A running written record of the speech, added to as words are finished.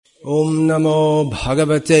Om Namo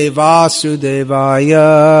Bhagavate Vasudevaya.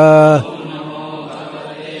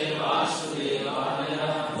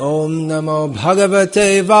 Om Namo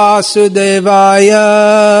Bhagavate Vasudevaya.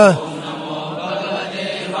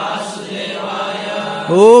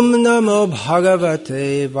 Om Namo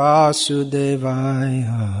Bhagavate Vasudevaya.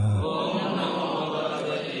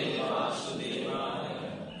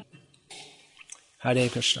 Hare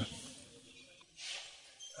Krishna.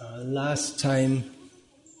 Last time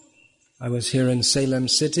I was here in Salem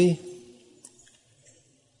City,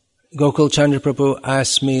 Gokul Chandra Prabhu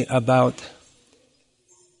asked me about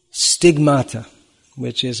stigmata,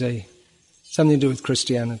 which is something to do with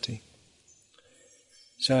Christianity.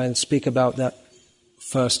 So I'll speak about that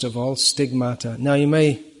first of all, stigmata. Now you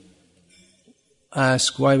may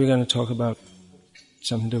ask why we're going to talk about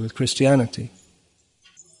something to do with Christianity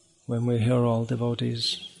when we're here all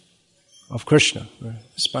devotees of Krishna. We're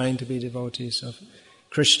aspiring to be devotees of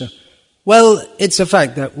Krishna. Well, it's a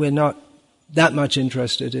fact that we're not that much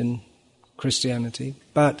interested in Christianity,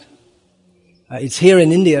 but it's here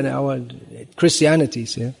in India now, and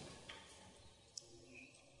Christianity's here.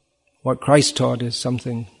 What Christ taught is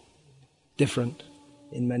something different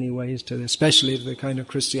in many ways, especially the kind of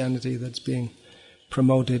Christianity that's being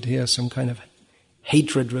promoted here, some kind of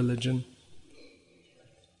hatred religion.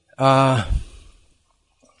 So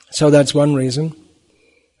that's one reason.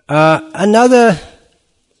 Another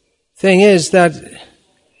thing is that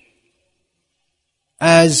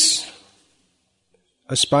as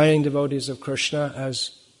aspiring devotees of Krishna,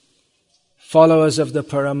 as followers of the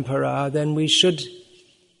parampara, then we should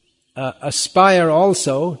aspire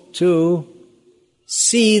also to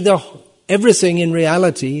see everything in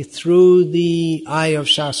reality through the eye of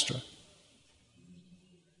Shastra.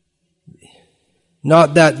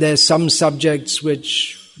 Not that there's some subjects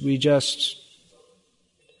which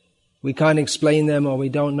we can't explain them or we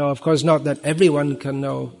don't know. Of course, not that everyone can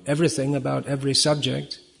know everything about every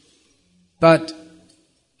subject, but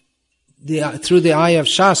through the eye of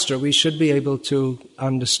Shastra, we should be able to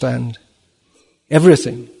understand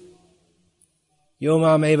everything.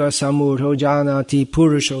 Yomam eva samudho janati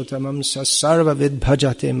purushottamam sasarva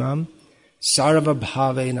vidbhajate mam sarva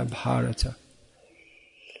bhavena bharata.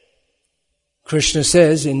 Krishna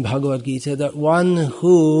says in Bhagavad Gita that one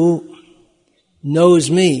who knows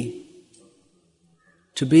me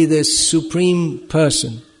to be this supreme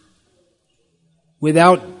person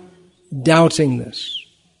without doubting this,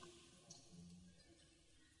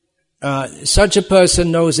 such a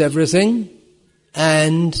person knows everything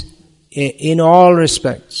and in all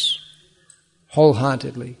respects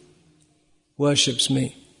wholeheartedly worships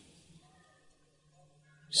me.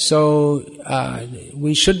 So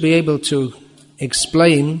we should be able to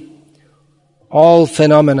explain all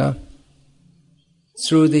phenomena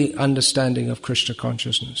through the understanding of Krishna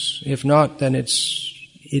consciousness. If not, then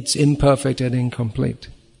it's imperfect and incomplete.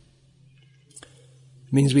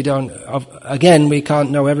 It means we can't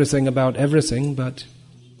know everything about everything, but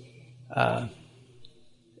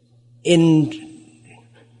in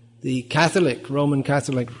the Roman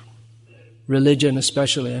Catholic religion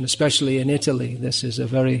especially, and especially in Italy, this is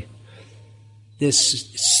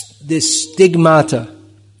this stigmata,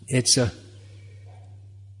 it's a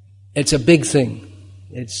big thing.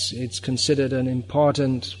 It's considered an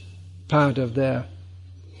important part of their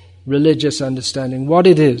religious understanding. What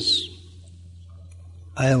it is,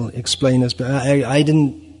 I'll explain this, but I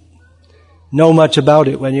didn't know much about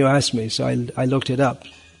it when you asked me, so I looked it up.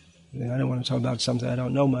 I don't want to talk about something I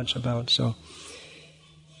don't know much about, so...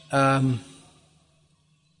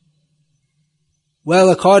 Well,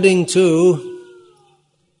 according to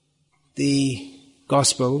the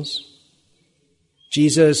Gospels,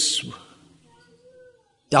 Jesus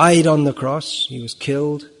died on the cross, he was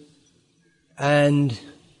killed, and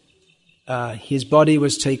his body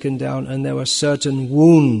was taken down, and there were certain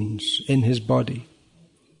wounds in his body.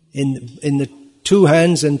 In the 2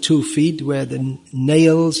 hands and 2 feet where the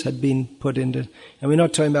nails had been put into, and we're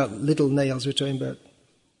not talking about little nails, we're talking about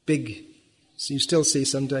big, so you still see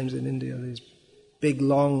sometimes in India these big,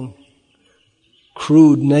 long,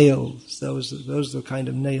 crude nails. Those are the kind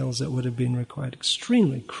of nails that would have been required.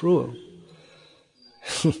 Extremely cruel.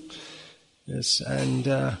 Yes, and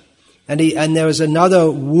there was another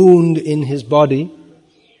wound in his body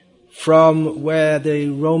from where the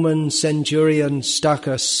Roman centurion stuck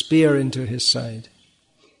a spear into his side.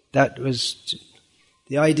 That was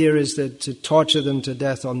the idea, is that to torture them to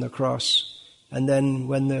death on the cross, and then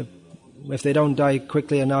if they don't die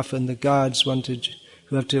quickly enough, and the guards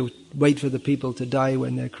who have to wait for the people to die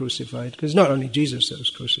when they're crucified, because not only Jesus that was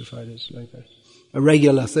crucified, it's like a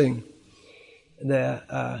regular thing.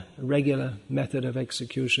 their regular method of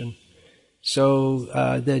execution.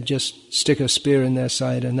 So they'd just stick a spear in their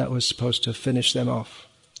side, and that was supposed to finish them off.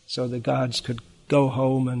 So the guards could go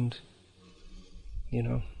home and,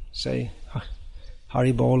 say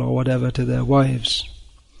Haribol or whatever to their wives.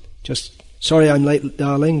 Just, sorry I'm late,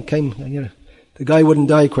 darling, the guy wouldn't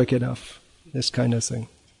die quick enough. This kind of thing.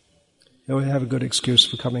 They would have a good excuse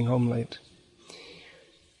for coming home late.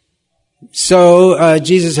 So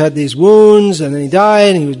Jesus had these wounds, and then he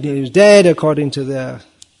died, and he was dead according to their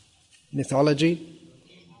mythology.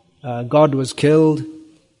 God was killed,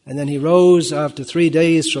 and then he rose after 3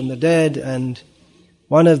 days from the dead, and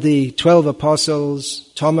one of the 12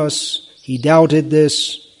 apostles, Thomas, he doubted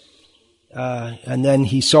this, and then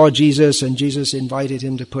he saw Jesus, and Jesus invited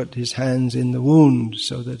him to put his hands in the wound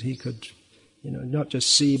so that he could, not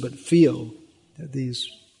just see but feel that these.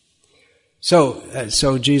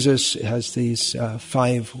 So Jesus has these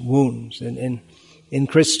 5 wounds. In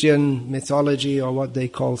Christian mythology, or what they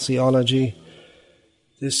call theology,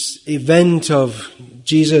 this event of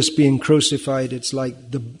Jesus being crucified, it's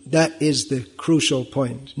like that is the crucial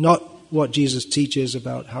point. Not what Jesus teaches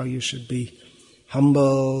about how you should be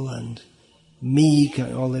humble and meek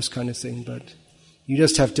and all this kind of thing, but you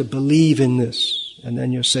just have to believe in this, and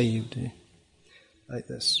then you're saved. Like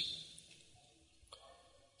this.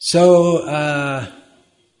 So,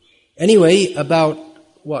 anyway, about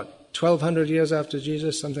 1,200 years after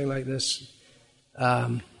Jesus, something like this,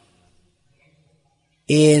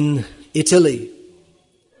 in Italy,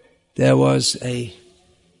 there was a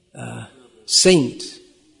saint,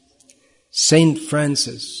 Saint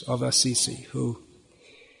Francis of Assisi, who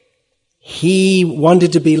he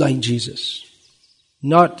wanted to be like Jesus,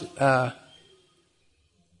 not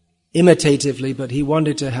imitatively, but he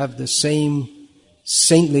wanted to have the same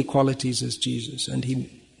saintly qualities as Jesus, and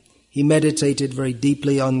he meditated very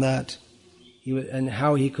deeply on that, and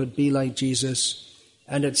how he could be like Jesus.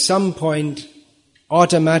 And at some point,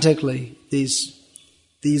 automatically,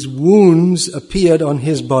 these wounds appeared on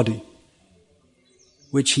his body,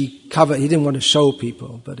 which he covered. He didn't want to show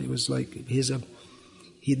people, but it was like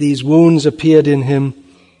these wounds appeared in him,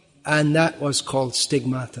 and that was called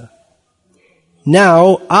stigmata.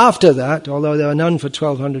 Now, after that, although there were none for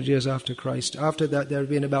 1,200 years after Christ, after that there have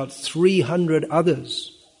been about 300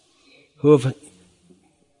 others who have,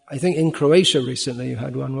 I think in Croatia recently you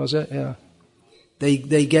had one, was it? Yeah.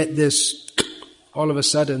 They get this, all of a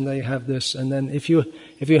sudden they have this, and then if you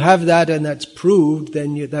have that and that's proved,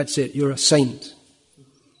 then that's it, you're a saint.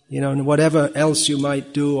 And whatever else you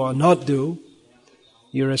might do or not do,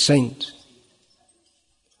 you're a saint.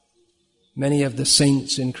 Many of the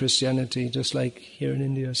saints in Christianity, just like here in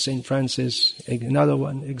India, Saint Francis, another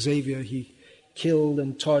one, Xavier, he killed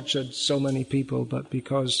and tortured so many people, but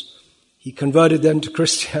because he converted them to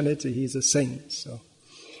Christianity, he's a saint. So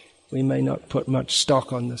we may not put much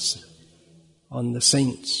stock on this, on the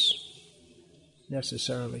saints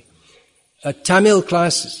necessarily. A Tamil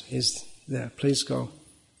class is there. Please go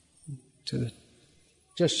to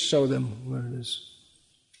just show them where it is.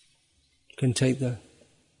 You can take the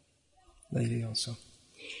lady also.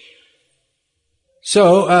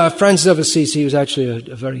 So, Francis of Assisi was actually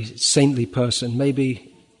a very saintly person.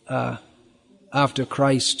 Maybe after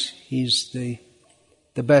Christ, he's the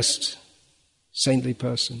best saintly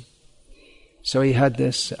person. So he had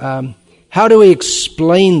this. How do we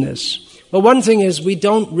explain this? Well, one thing is we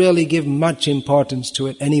don't really give much importance to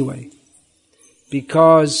it anyway,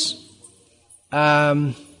 because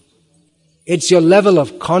it's your level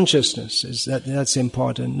of consciousness that's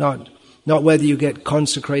important, not whether you get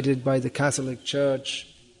consecrated by the Catholic Church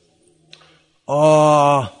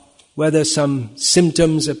or whether some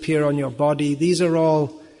symptoms appear on your body. These are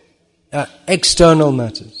all external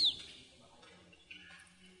matters.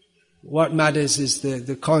 What matters is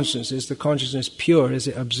the consciousness. Is the consciousness pure? Is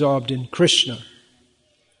it absorbed in Krishna?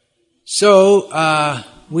 So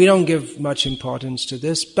we don't give much importance to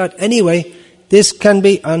this. But anyway, this can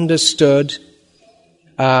be understood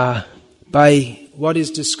by what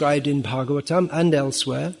is described in Bhagavatam and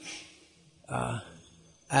elsewhere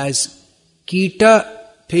as Kita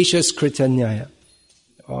Peshas Kritanyaya,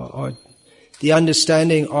 or the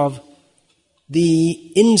understanding of the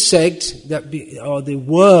insect or the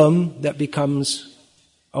worm that becomes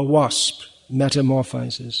a wasp,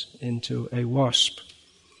 metamorphizes into a wasp.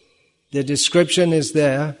 The description is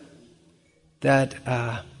there that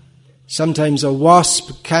sometimes a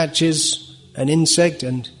wasp catches an insect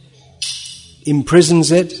and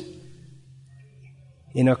imprisons it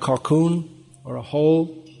in a cocoon or a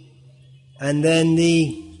hole, and then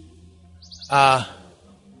the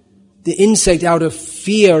insect, out of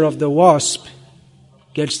fear of the wasp,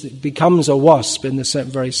 becomes a wasp in the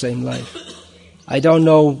very same life. I don't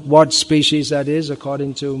know what species that is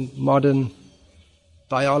according to modern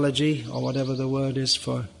biology, or whatever the word is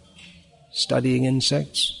for studying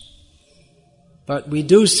insects. But we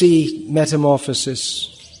do see metamorphosis.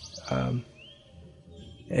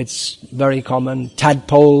 It's very common.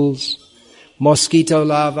 Tadpoles, mosquito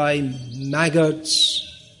larvae, maggots,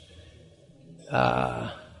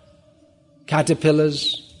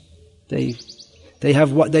 caterpillars. They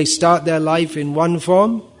start their life in one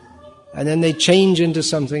form, and then they change into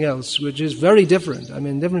something else, which is very different. I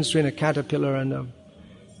mean, the difference between a caterpillar and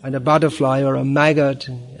a butterfly, or a maggot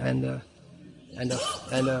and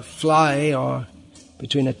a fly, or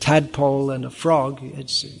between a tadpole and a frog,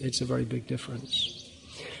 it's a very big difference.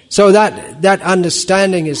 So that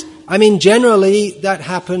understanding is, I mean, generally that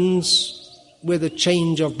happens with a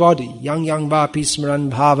change of body. Yang vapi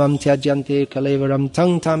smaran bhavam tyajante kalevaram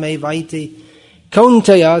tang tame vaiti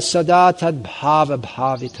kauntaya sada tad bhava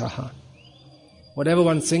bhavitaha. Whatever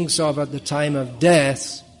one thinks of at the time of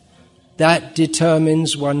death, that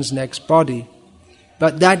determines one's next body.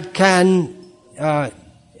 But that can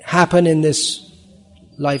happen in this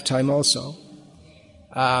lifetime also.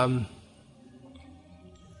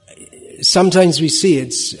 Sometimes we see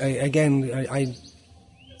it. I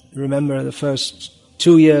remember the first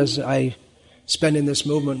 2 years I spent in this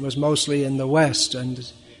movement was mostly in the West, and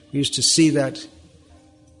we used to see that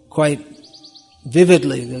quite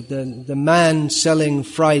vividly. The man selling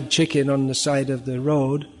fried chicken on the side of the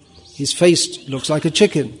road, his face looks like a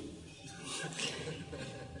chicken.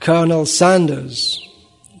 Colonel Sanders,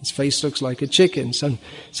 his face looks like a chicken.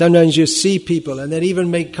 Sometimes you see people, and they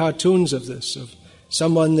even make cartoons of this, of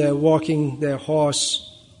someone there walking their horse,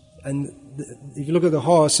 and if you look at the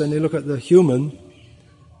horse and you look at the human,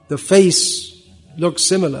 the face looks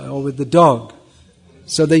similar, or with the dog.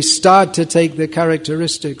 So they start to take the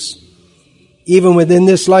characteristics even within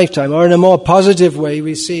this lifetime. Or in a more positive way,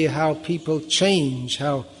 we see how people change,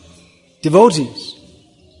 how devotees,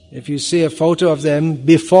 if you see a photo of them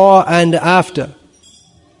before and after,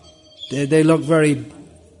 they look very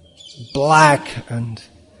black, and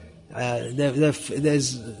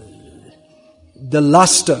there's the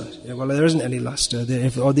luster. Well, there isn't any luster,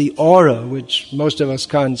 or the aura, which most of us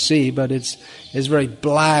can't see, but it's very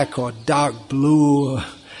black or dark blue.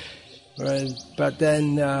 But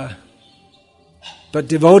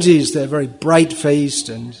devotees, they're very bright-faced,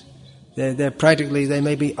 and they're practically, they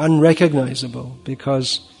may be unrecognizable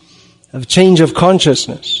because of change of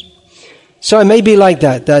consciousness. So it may be like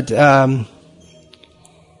that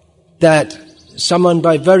someone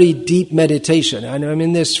by very deep meditation, and I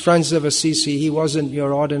mean this Francis of Assisi, he wasn't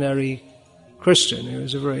your ordinary Christian. He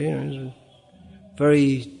was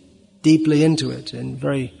very deeply into it, and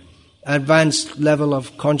very advanced level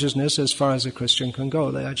of consciousness as far as a Christian can go.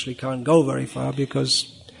 They actually can't go very far because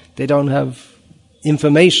they don't have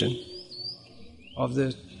information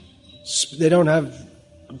they don't have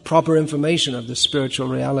proper information of the spiritual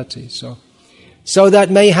reality. So that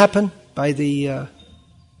may happen by the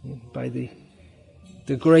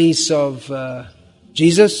grace of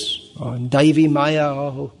Jesus, or Daivi Maya,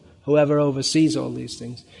 or whoever oversees all these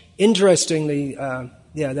things. Interestingly,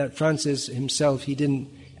 that Francis himself, he didn't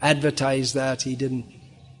advertise that, he didn't,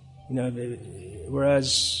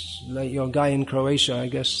 whereas like your guy in Croatia, I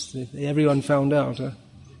guess everyone found out.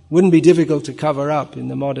 Wouldn't be difficult to cover up in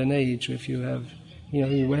the modern age if you have,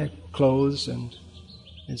 you wear clothes and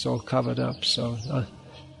it's all covered up. So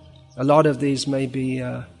a lot of these may be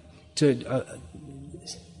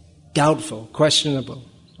doubtful, questionable,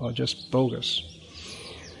 or just bogus.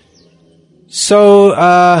 So,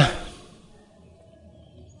 I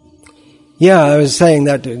was saying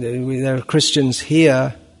that there are Christians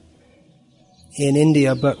here in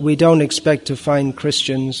India, but we don't expect to find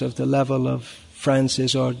Christians of the level of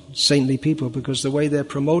Francis or saintly people, because the way they're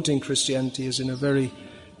promoting Christianity is in a very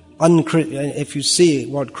if you see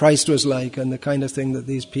what Christ was like and the kind of thing that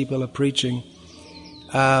these people are preaching,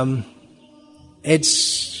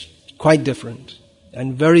 it's quite different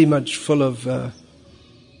and very much full of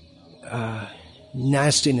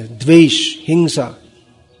nastiness, dvesh, hingsa,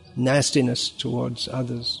 nastiness towards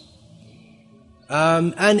others.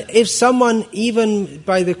 And if someone, even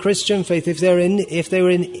by the Christian faith, if they were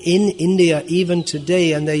in India even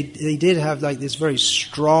today, and they did have like this very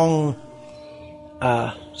strong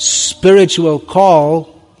spiritual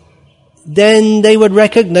call, then they would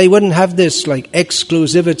they wouldn't have this like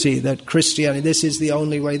exclusivity that Christianity, this is the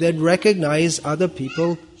only way. They'd recognize other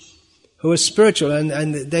people who are spiritual,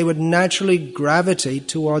 and they would naturally gravitate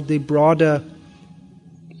toward the broader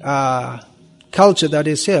culture that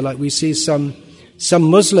is here. Like we see some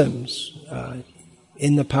Muslims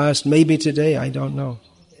in the past, maybe today, I don't know.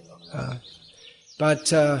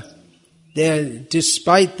 But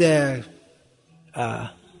despite their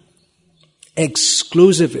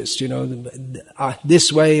exclusivist,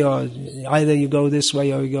 this way, or either you go this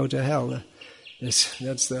way or you go to hell.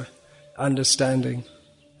 That's the understanding.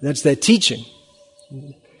 That's their teaching.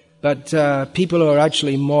 But people who are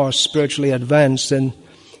actually more spiritually advanced, and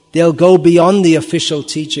they'll go beyond the official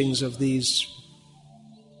teachings of these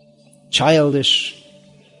childish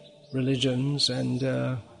religions, and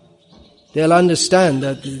they'll understand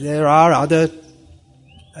that there are other,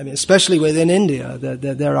 especially within India,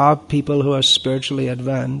 that there are people who are spiritually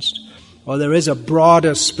advanced, or there is a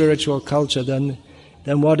broader spiritual culture than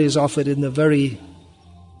what is offered in the very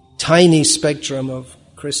tiny spectrum of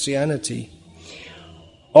Christianity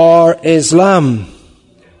or Islam.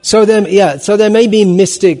 So there may be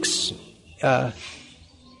mystics,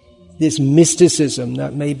 this mysticism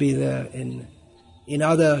that may be there in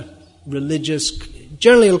other religious.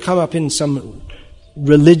 Generally, it'll come up in some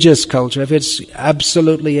religious culture. If it's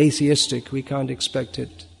absolutely atheistic, we can't expect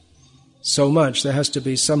it so much. There has to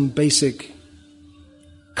be some basic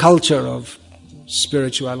culture of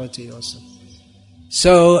spirituality or something.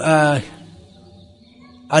 So,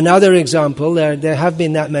 another example, there have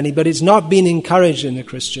been that many, but it's not been encouraged in the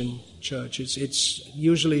Christian church. It's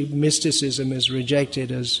usually mysticism is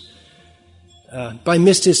rejected as, by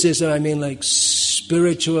mysticism I mean like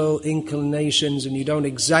spiritual inclinations, and you don't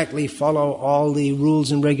exactly follow all the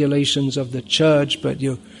rules and regulations of the church, but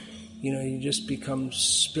you just become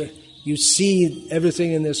you see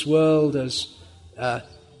everything in this world as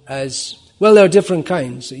well. There are different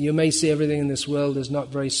kinds. You may see everything in this world as not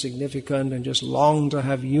very significant and just long to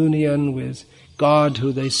have union with God,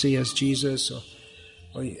 who they see as Jesus.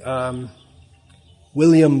 Or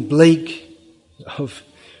William Blake,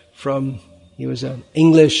 he was an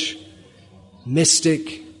English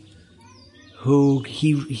mystic who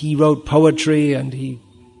he wrote poetry, and he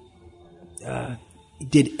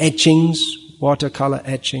did etchings, watercolor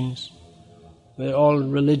etchings. They're all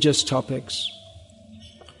religious topics.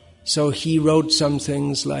 So he wrote some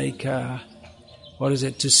things like,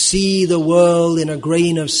 to see the world in a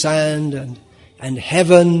grain of sand and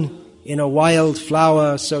heaven in a wild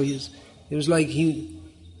flower. So it was like he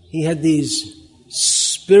had these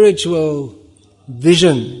spiritual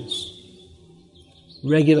visions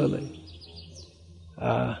regularly.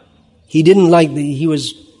 He didn't he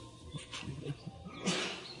was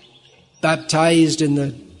baptized in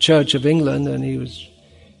the Church of England, and he was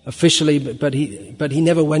officially, but he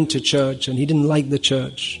never went to church, and he didn't like the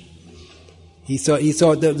church. He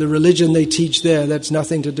thought that the religion they teach there, that's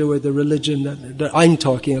nothing to do with the religion that I'm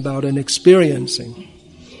talking about and experiencing.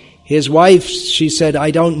 His wife, she said, I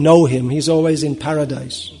don't know him, he's always in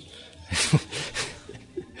paradise.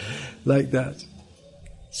 Like that.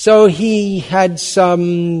 So he had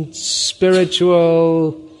some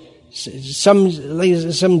spiritual, some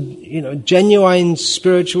genuine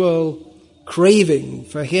spiritual craving.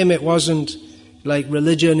 For him it wasn't like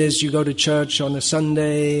religion is you go to church on a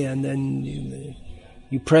Sunday and then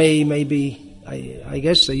you pray maybe. I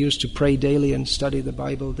guess they used to pray daily and study the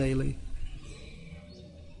Bible daily.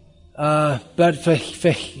 But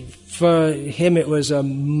for him it was a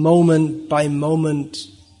moment by moment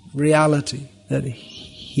reality that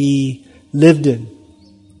he lived in.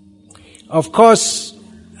 Of course,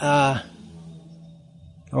 or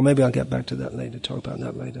maybe I'll get back to that later, talk about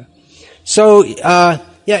that later. So,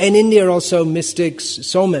 in India also mystics,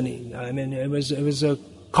 so many. I mean, it was a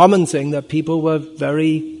common thing that people were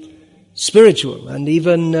very spiritual, and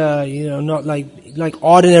even, not like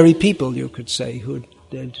ordinary people, you could say, who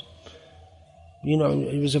did,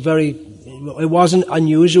 it wasn't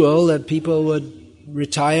unusual that people would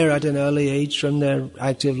retire at an early age from their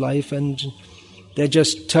active life, and they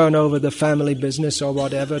just turn over the family business or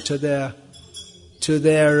whatever to their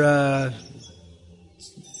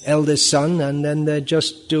eldest son, and then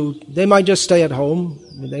they might just stay at home.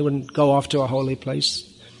 They wouldn't go off to a holy place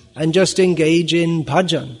and just engage in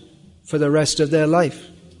bhajan for the rest of their life.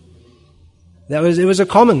 It was a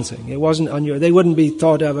common thing. It wasn't unusual. They wouldn't be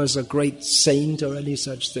thought of as a great saint or any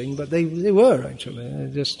such thing, but they were actually.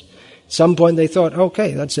 At some point they thought,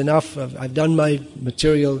 okay, that's enough. I've done my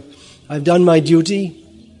duty,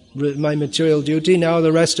 my material duty. Now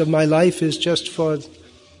the rest of my life is just for.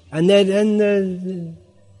 And then,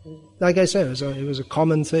 like I said, it was a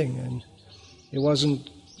common thing, and it wasn't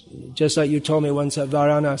just like you told me once at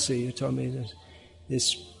Varanasi. You told me that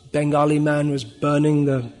this Bengali man was burning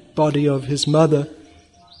the body of his mother.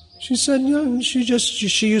 She said,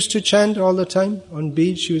 she used to chant all the time on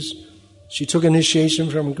beach. She took initiation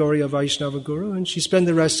from Gauriya Vaishnava Guru, and she spent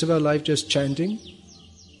the rest of her life just chanting.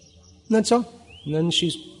 That's all. And then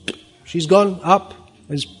she's gone up.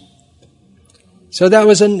 So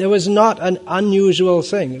it was not an unusual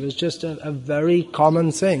thing. It was just a very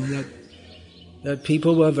common thing that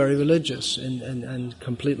people were very religious and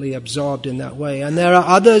completely absorbed in that way. And there are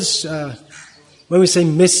others, when we say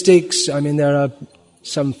mystics, I mean there are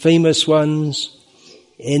some famous ones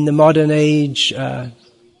in the modern age,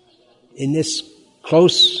 in this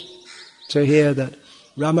close to here, that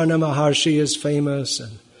Ramana Maharshi is famous,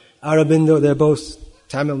 and Aurobindo, they're both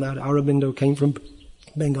Tamil Nadu. Aurobindo came from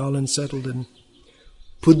Bengal and settled in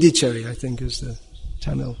Puducherry, I think is the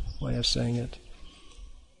Tamil way of saying it,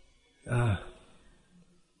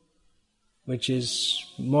 which is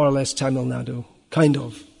more or less Tamil Nadu, kind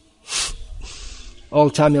of. All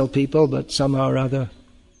Tamil people, but somehow or other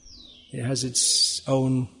it has its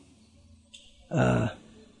own,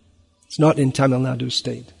 it's not in Tamil Nadu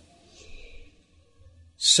state.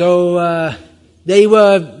 So they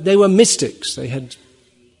were mystics. They had,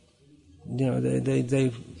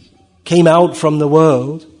 they came out from the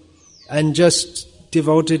world and just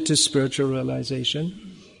devoted to spiritual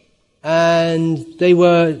realization. And they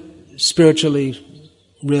were spiritually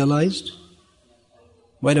realized.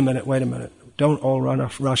 Wait a minute. Don't all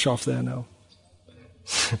rush off there now.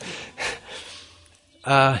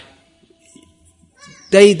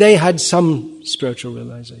 They had some spiritual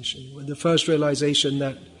realization. The first realization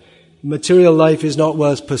that material life is not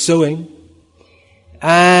worth pursuing,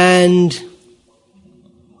 and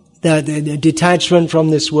the detachment from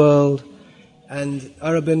this world. And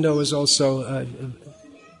Aurobindo was also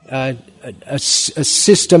a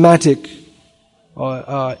systematic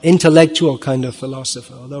or intellectual kind of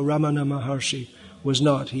philosopher, although Ramana Maharshi was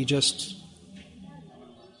not. He just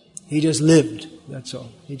lived, that's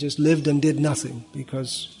all. He just lived and did nothing,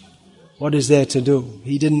 because what is there to do?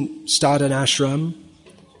 He didn't start an ashram.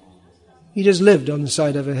 He just lived on the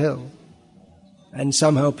side of a hill, and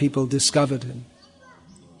somehow people discovered him.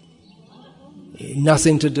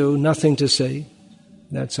 Nothing to do, nothing to say,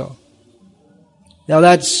 that's all. Now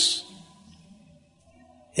that's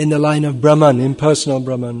in the line of Brahman, impersonal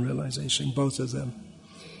Brahman realization, both of them.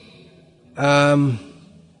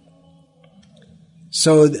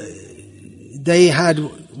 So they had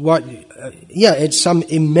it's some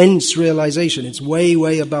immense realization. It's way,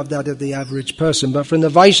 way above that of the average person. But from the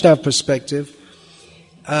Vaishnava perspective,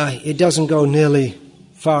 it doesn't go nearly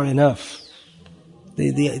far enough.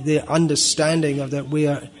 The understanding of that we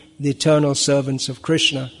are the eternal servants of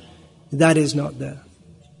Krishna, that is not there.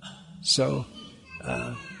 So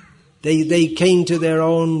they came to their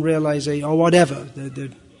own realization, or whatever.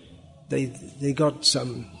 They got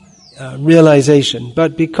some realization,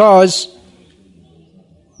 but because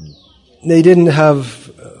they didn't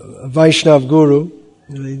have a Vaishnava guru,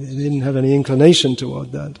 they didn't have any inclination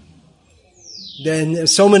toward that, then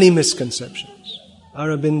there's so many misconceptions.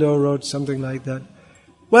 Aurobindo wrote something like that.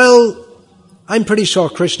 Well, I'm pretty sure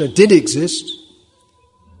Krishna did exist,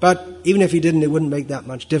 but even if he didn't, it wouldn't make that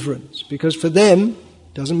much difference, because for them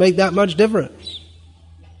it doesn't make that much difference,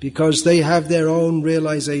 because they have their own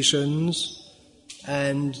realizations.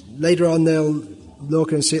 And later on they'll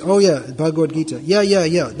look and say, oh yeah, Bhagavad Gita.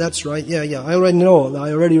 Yeah, that's right. Yeah, I already know.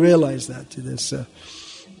 I already realized that.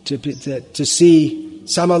 To see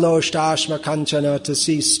samaloshta kanchana, to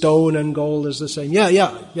see stone and gold is the same.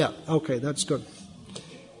 Yeah. Okay, that's good.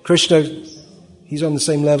 Krishna, he's on the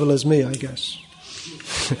same level as me, I guess.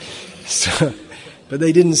 But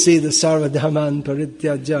they didn't see the sarvadhaman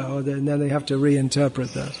parityaja, or then they have to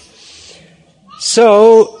reinterpret that.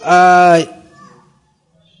 So,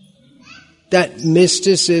 that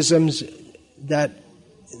mysticism's, that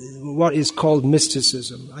what is called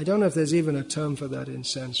mysticism, I don't know if there's even a term for that in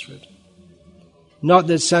Sanskrit. Not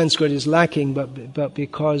that Sanskrit is lacking, but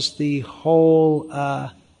because the whole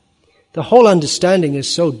understanding is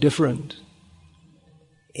so different.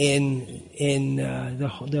 The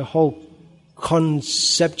whole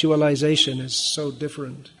conceptualization is so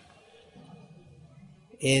different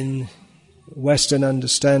in Western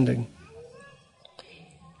understanding.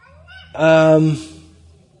 And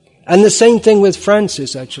the same thing with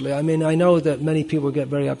Francis, actually. I mean, I know that many people get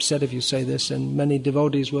very upset if you say this, and many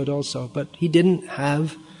devotees would also, but he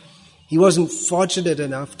wasn't fortunate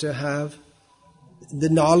enough to have the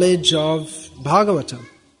knowledge of Bhagavatam.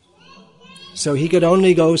 So he could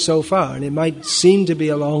only go so far, and it might seem to be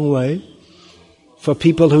a long way for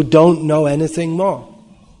people who don't know anything more.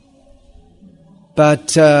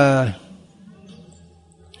 But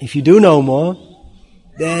if you do know more,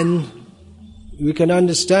 then we can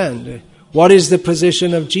understand what is the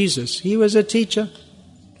position of Jesus. He was a teacher.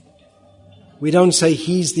 We don't say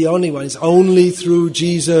he's the only one. It's only through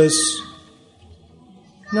Jesus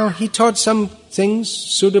No, he taught some things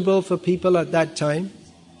suitable for people at that time,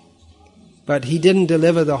 but he didn't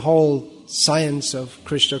deliver the whole science of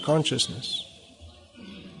Krishna consciousness.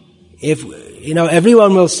 If,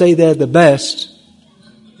 everyone will say they're the best,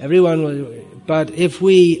 everyone will, but if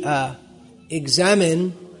we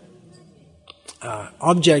examine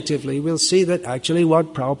objectively, we'll see that actually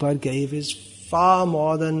what Prabhupada gave is far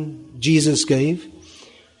more than Jesus gave,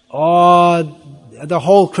 or the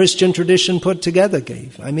whole Christian tradition put together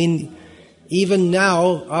gave. I mean, even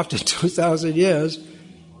now, after 2,000 years,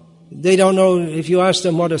 they don't know. If you ask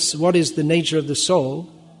them what is the nature of the soul,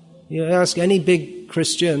 you ask any big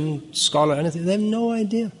Christian scholar anything, they have no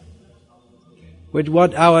idea. With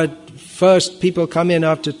what our first people come in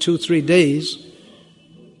after 2-3 days,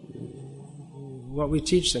 what we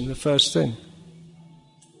teach them, the first thing.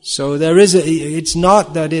 So it's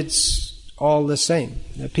not that it's all the same.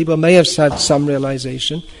 People may have had some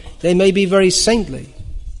realization. They may be very saintly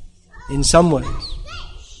in some ways.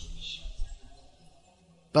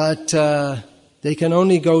 But they can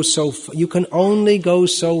only go so far. You can only go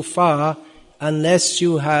so far unless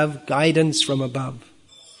you have guidance from above.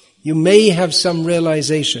 You may have some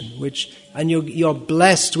realization, and you're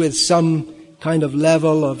blessed with some kind of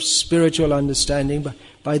level of spiritual understanding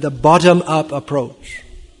by the bottom-up approach.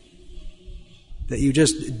 That you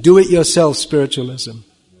just do-it-yourself spiritualism.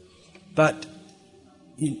 But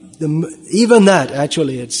even that,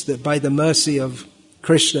 actually, it's by the mercy of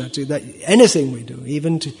Krishna, to that anything we do,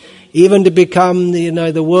 even to become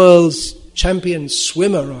the world's champion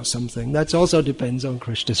swimmer or something, that also depends on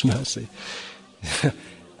Krishna's mercy,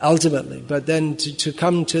 ultimately. But then to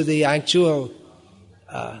come to the actual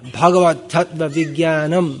Bhagavat Tattva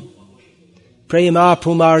Vijnanam, Prema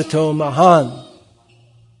Pumarto Mahan,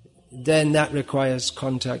 then that requires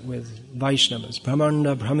contact with Vaishnavas.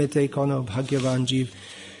 Brahmanda Brahmite Kono Bhagyavan Jeev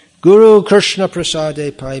Guru Krishna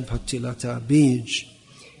Prasade Pai Bhaktilata Bij.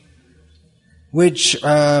 Which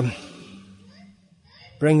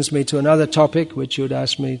brings me to another topic which you'd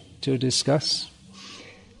asked me to discuss.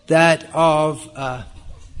 That of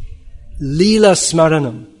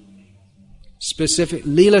Lila-smaranam. Specific,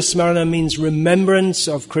 Lila-smaranam means remembrance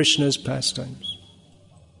of Krishna's pastimes.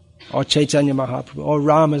 Or Chaitanya Mahaprabhu, or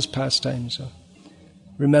Rama's pastimes. Or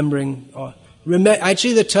remembering,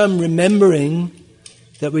 actually the term remembering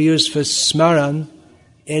that we use for smaran,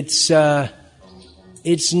 it's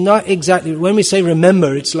not exactly, when we say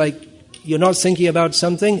remember, it's like you're not thinking about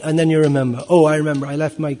something and then you remember. Oh, I remember, I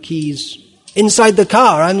left my keys inside the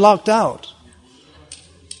car, I'm locked out.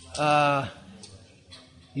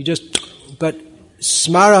 But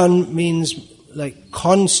smaran means like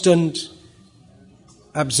constant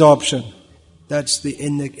absorption. That's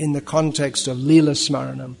in the context of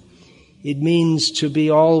Lila-smaranam. It means to be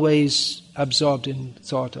always absorbed in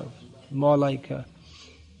thought of. More like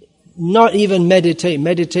not even meditate.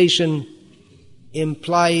 Meditation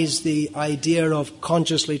implies the idea of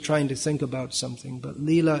consciously trying to think about something, but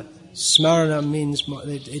Lila-smaranam means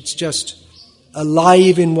it's just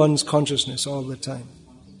alive in one's consciousness all the time.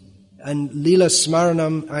 And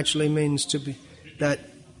Lila-smaranam actually means to be that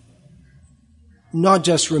not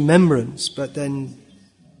just remembrance, but then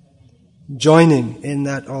joining in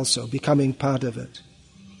that also, becoming part of it.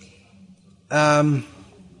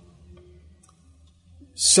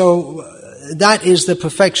 So that is the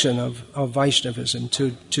perfection of Vaishnavism,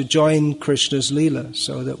 to join Krishna's Leela,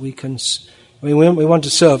 so that we want to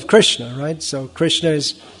serve Krishna, right? So Krishna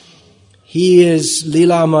He is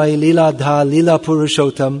Leelamai, Leeladha, Leela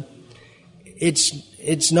Purushottam.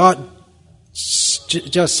 It's not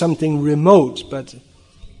just something remote, but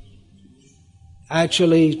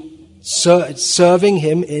actually serving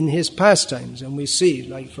Him in His pastimes. And we see,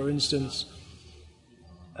 like for instance,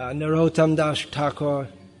 Narottam Das Thakur,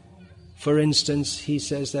 for instance, he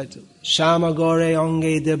says that Shama Gore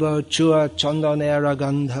Onge Debo Chua Chandonera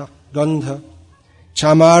Gandha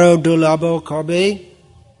Chamaro Dulabo Kobe.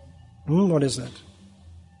 What is that?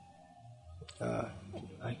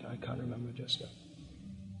 I can't remember just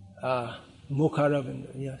now. Mukharavinda,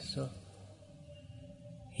 yes. So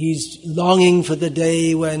he's longing for the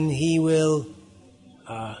day when he will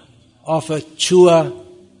offer chua,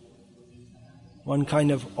 one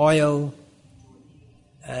kind of oil,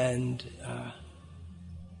 and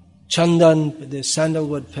chandan, the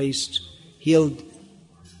sandalwood paste. He'll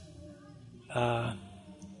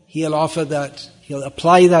offer that. He'll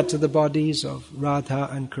apply that to the bodies of Radha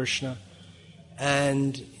and Krishna,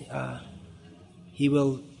 and he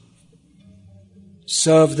will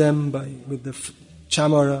serve them with the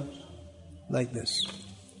chamara, like this,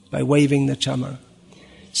 by waving the chamara.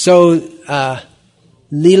 So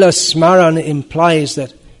Lila-smaran implies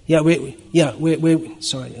that we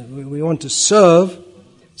want to serve.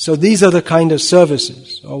 So these are the kind of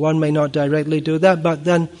services. Or one may not directly do that, but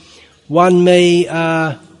then one may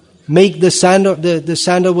make the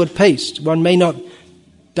sandalwood paste. One may not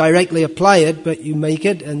directly apply it, but you make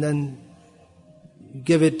it and then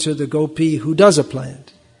give it to the gopi who does apply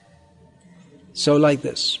it. So like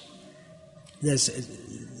this.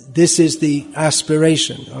 This is the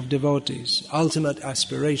aspiration of devotees, ultimate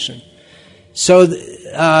aspiration. So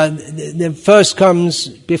the first comes,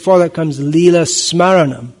 before that comes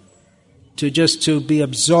Lila-smaranam, to be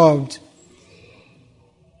absorbed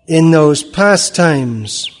in those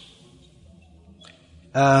pastimes.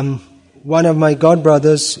 One of my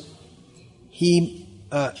godbrothers, he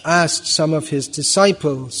asked some of his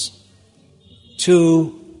disciples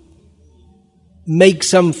to make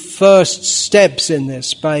some first steps in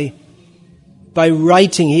this by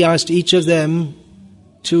writing. He asked each of them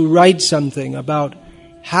to write something about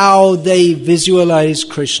how they visualize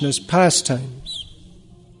Krishna's pastimes.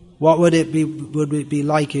 What would it be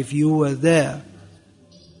like if you were there?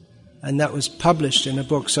 And that was published in a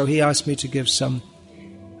book. So he asked me to give some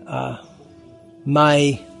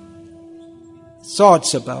my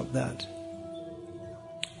thoughts about that.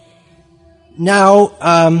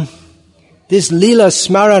 Now, this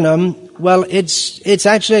Lila-smaranam, well, it's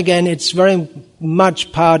actually, again, it's very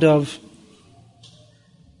much part of,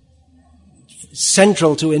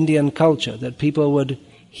 central to Indian culture, that people would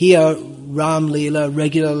hear Ram Lila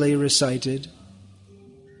regularly recited,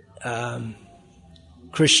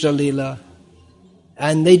 Krishna Lila,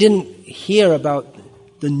 and they didn't hear about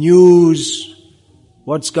the news,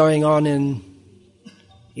 what's going on in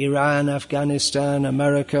Iran, Afghanistan,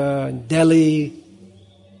 America, Delhi.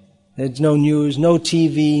 There's no news, no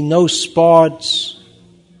TV, no sports.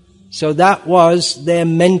 So that was their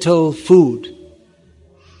mental food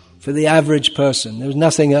for the average person. There was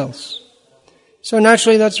nothing else. So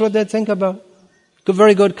naturally that's what they think about.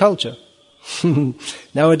 Very good culture.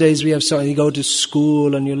 Nowadays we have you go to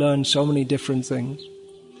school and you learn so many different things.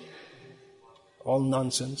 All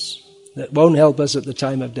nonsense. That won't help us at the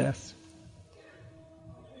time of death.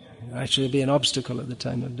 It'll actually be an obstacle at the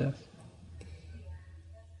time of death.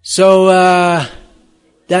 So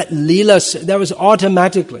that Lila, that was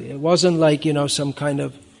automatically. It wasn't like, some kind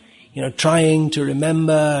of, trying to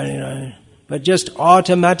remember, but just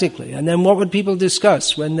automatically. And then what would people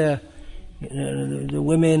discuss when they're, the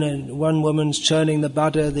women, and one woman's churning the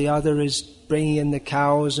butter, the other is bringing in the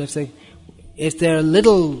cows. If they're a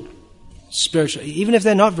little spiritual, even if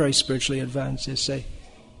they're not very spiritually advanced, they say,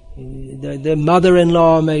 the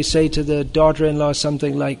mother-in-law may say to the daughter-in-law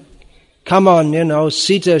something like, "Come on,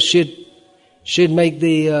 Sita should make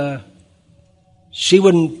she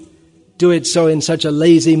wouldn't do it so in such a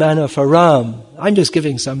lazy manner for Ram." I'm just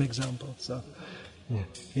giving some example. So,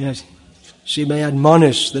 yes, she may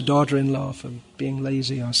admonish the daughter-in-law for being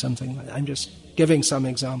lazy or something like that. I'm just giving some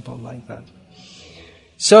example like that.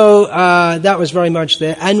 So that was very much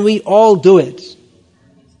there, and we all do it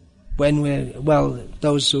when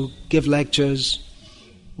those who give lectures,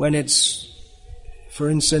 when it's, for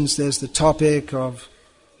instance, there's the topic of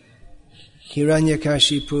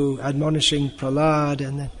Hiranyakashipu admonishing Prahlad,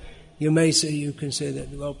 and then you can say that,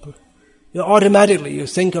 automatically you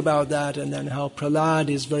think about that, and then how Prahlad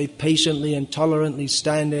is very patiently and tolerantly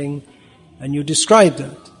standing, and you describe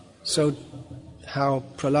that. So how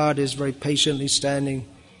Prahlad is very patiently standing,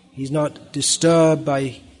 he's not disturbed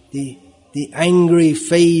by the angry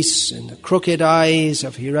face and the crooked eyes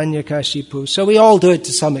of Hiranyakashipu. So we all do it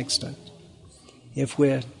to some extent, if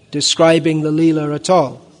we're describing the Leela at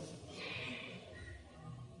all.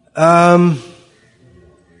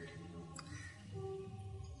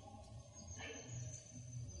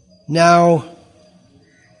 Now,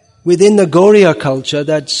 within the Gauriya culture,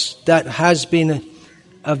 that has been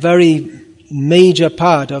a very major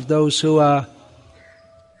part of those who are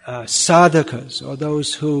sadhakas, or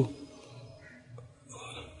those who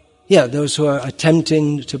are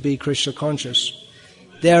attempting to be Krishna conscious.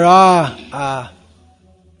 There are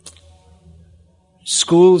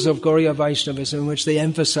schools of Gauriya Vaishnavism in which they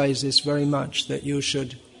emphasize this very much, that you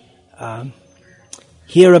should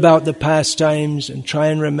hear about the pastimes and try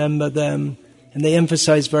and remember them. And they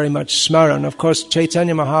emphasize very much smaran. Of course,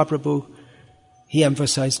 Chaitanya Mahaprabhu, he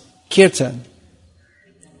emphasized kirtan.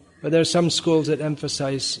 But there are some schools that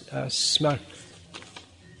emphasize smaran.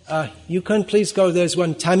 You can please go, there's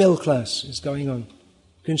one Tamil class is going on.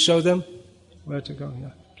 You can show them where to go.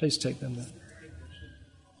 Yeah. Please take them there.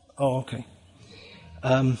 Oh, okay.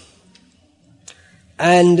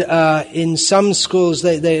 And in some schools,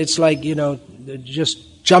 it's like, they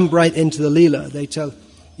just jump right into the Leela. They tell,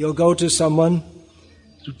 you'll go to someone,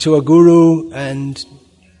 to a guru and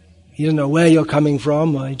you don't know where you're coming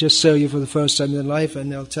from, or he just saw you for the first time in your life,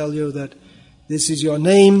 and they'll tell you that this is your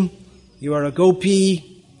name, you are a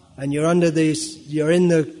gopi, and you're in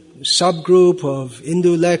the subgroup of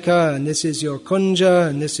Indulekha, and this is your kunja,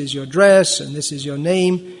 and this is your dress, and this is your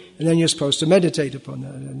name, and then you're supposed to meditate upon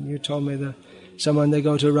that. And you told me that they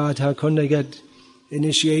go to Radha Kund, they get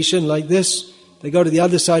initiation like this. They go to the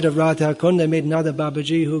other side of Radha Kund, they meet another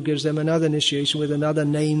Babaji who gives them another initiation with another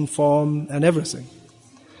name, form, and everything.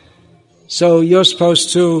 So you're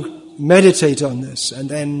supposed to meditate on this, and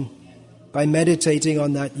then by meditating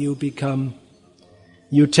on that, you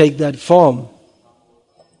take that form.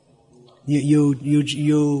 You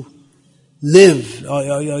live,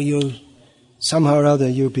 or you somehow or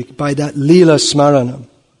other by that Lila-smaranam.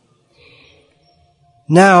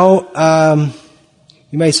 Now,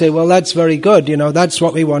 you may say, well, that's very good. That's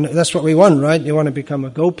what we want. That's what we want, right? You want to become a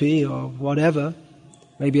gopi or whatever,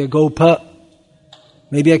 maybe a gopa.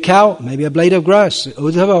 Maybe a cow, maybe a blade of grass.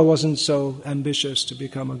 Uddhava wasn't so ambitious to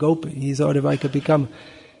become a gopi. He thought if I could become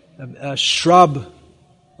a shrub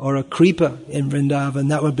or a creeper in Vrindavan,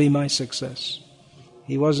 that would be my success.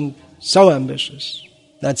 He wasn't so ambitious.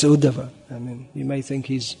 That's Uddhava. I mean, you may think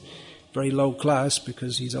he's very low class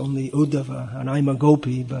because he's only Uddhava and I'm a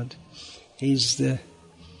gopi, but he's the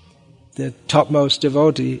topmost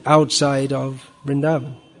devotee outside of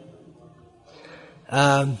Vrindavan.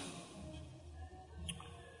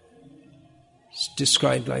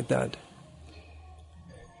 Described like that.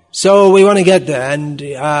 So we want to get there, and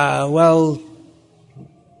at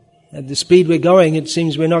the speed we're going, it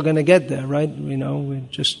seems we're not going to get there, right? We're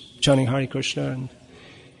just chanting Hare Krishna, and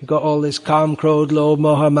we've got all this calm, krodh, lobh,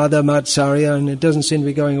 moha, mada, matsarya, and it doesn't seem to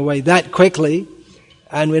be going away that quickly,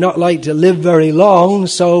 and we're not like to live very long,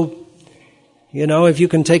 so, if you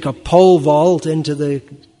can take a pole vault into the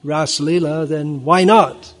Ras Leela, then why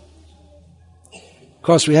not? Of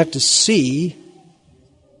course, we have to see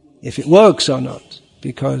if it works or not,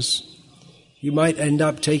 because you might end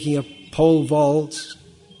up taking a pole vault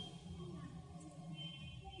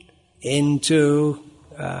end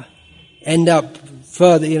up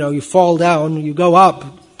further, you fall down, you go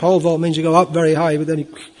up. Pole vault means you go up very high, but then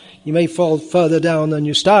you may fall further down than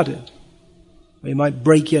you started. Or you might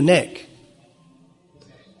break your neck.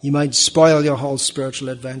 You might spoil your whole spiritual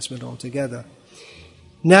advancement altogether.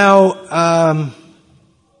 Now,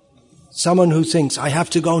 someone who thinks, I have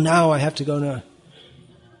to go now.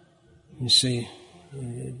 You see,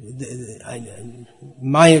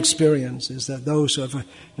 my experience is that those who have,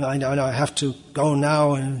 I have to go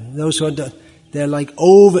now, and those who are, they're like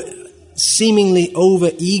seemingly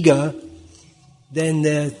over-eager, then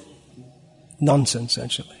they're nonsense,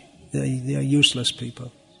 actually. They're useless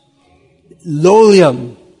people.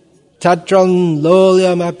 Lolyam, tatram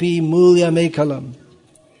lolyam api mulyam ekalam.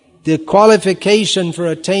 The qualification for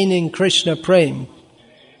attaining Krishna prem,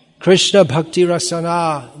 Krishna bhakti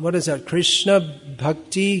rasana. What is that? Krishna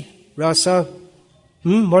bhakti rasa.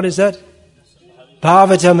 What is that?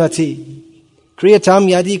 Bhavatamati. Kriyatam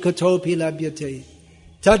yadi kotopi labhyate.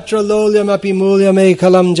 Tatra lolyam api mulyam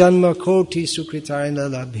ekalam janma koti sukritayana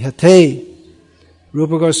labhyate.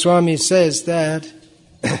 Rupa Goswami says that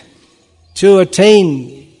to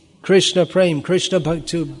attain Krishna prem, Krishna bhakti,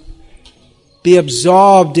 to be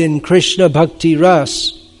absorbed in Krishna bhakti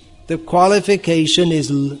ras, the qualification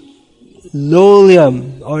is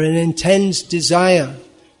lolyam, or an intense desire,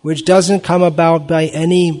 which doesn't come about by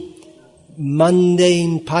any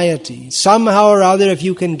mundane piety. Somehow or other, if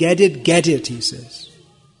you can get it, he says.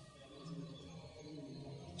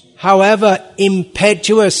 However,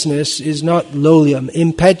 impetuousness is not lolyam.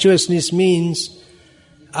 Impetuousness means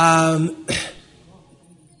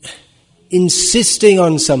insisting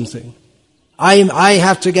on something. I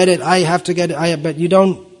have to get it, but you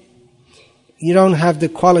don't have the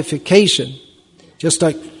qualification. Just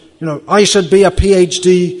like, I should be a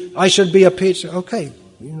PhD, Okay,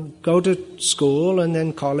 go to school and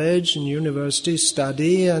then college and university,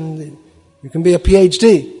 study, and you can be a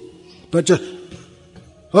PhD. But just,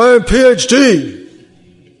 I'm a PhD,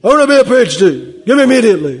 I want to be a PhD, give me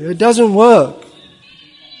immediately. It doesn't work.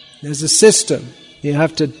 There's a system. You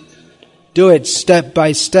have to do it step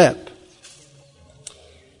by step.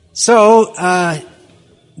 So,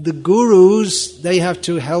 the gurus, they have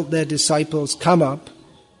to help their disciples come up.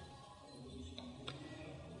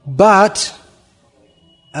 But,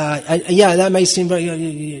 that may seem very,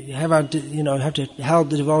 you have to help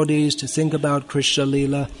the devotees to think about Krishna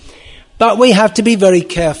Leela. But we have to be very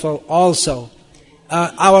careful also.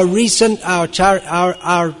 Our recent acharyas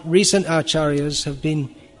have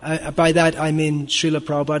been By that I mean Srila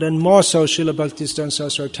Prabhupada, and more so Srila Bhaktisiddhanta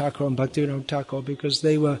Saraswati Thakur and Bhaktivinoda Thakur, because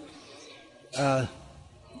they were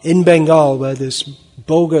in Bengal, where this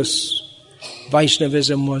bogus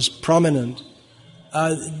Vaishnavism was prominent.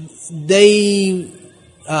 They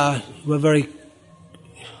were very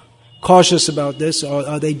cautious about this,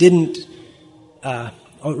 or they didn't, or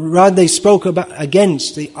rather they spoke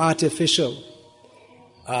against the artificial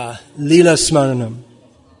Lila-smaranam.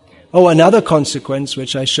 Oh, another consequence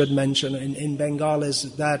which I should mention in Bengal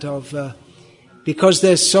is that of, because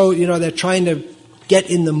they're so, they're trying to get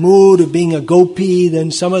in the mood of being a gopi,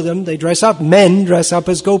 then some of them, men dress up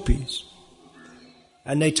as gopis.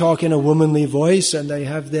 And they talk in a womanly voice, and they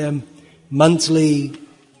have their monthly,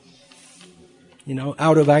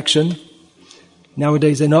 out of action.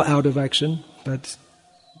 Nowadays they're not out of action, but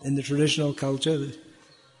in the traditional culture,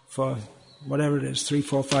 for whatever it is, 3,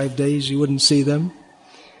 4, 5 days, you wouldn't see them.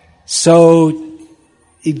 So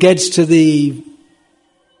it gets to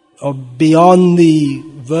beyond the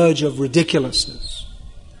verge of ridiculousness.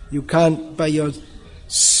 You can't, by your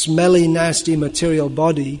smelly, nasty material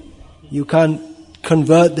body, you can't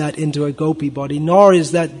convert that into a gopi body, nor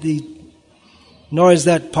is that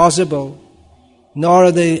possible. Nor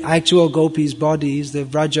are the actual gopis' bodies, the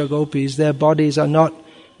Vraja gopis, their bodies are not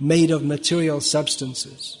made of material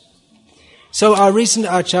substances. So our recent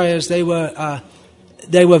acharyas, they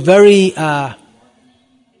were very,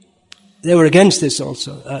 they were against this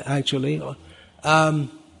also, actually. And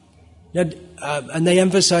they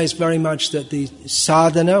emphasized very much that the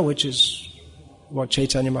sadhana, which is what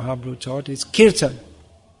Chaitanya Mahaprabhu taught, is kirtan.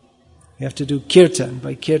 You have to do kirtan.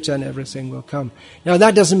 By kirtan everything will come. Now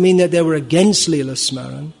that doesn't mean that they were against Lila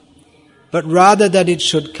Smaran, but rather that it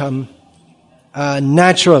should come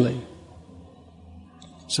naturally.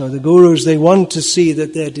 So the gurus, they want to see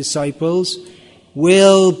that their disciples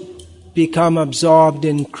will become absorbed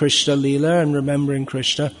in Krishna Lila and remembering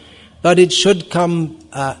Krishna, but it should come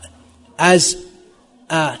as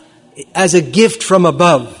a gift from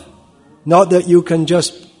above, not that you can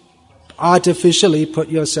just artificially put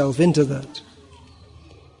yourself into that.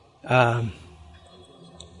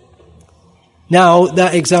 Now,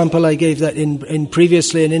 that example I gave that in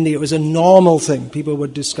previously in India, it was a normal thing. People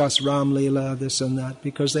would discuss Ram Leela, this and that,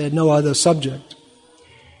 because they had no other subject.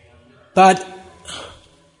 But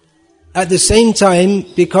at the same time,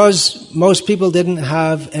 because most people didn't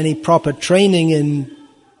have any proper training in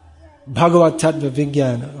Bhagavad Tattva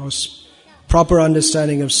Vijnana, or proper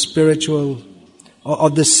understanding of spiritual, or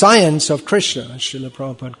of the science of Krishna, as Srila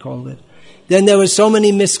Prabhupada called it, then there were so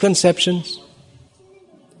many misconceptions.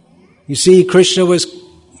 You see, Krishna was,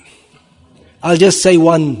 I'll just say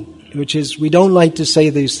one, which is, we don't like to say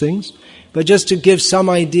these things, but just to give some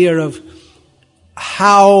idea of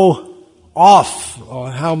how off,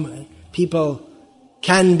 or how people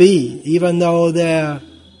can be, even though they're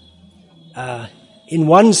in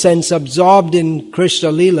one sense absorbed in Krishna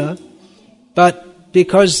Leela, but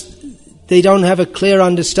because they don't have a clear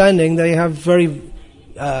understanding, they have very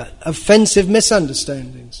offensive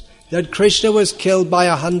misunderstandings. That Krishna was killed by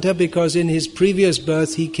a hunter because in his previous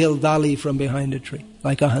birth he killed Dali from behind a tree,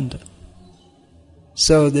 like a hunter.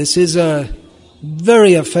 So this is a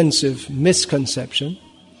very offensive misconception.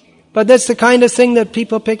 But that's the kind of thing that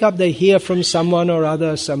people pick up. They hear from someone or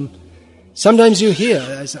other. Sometimes you hear.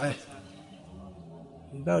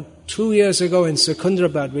 About 2 years ago in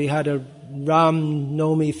Secunderabad, we had a Ram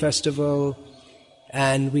Navami festival,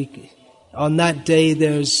 and on that day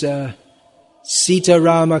there's Sita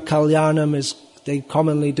Rama Kalyanam, they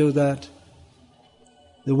commonly do that.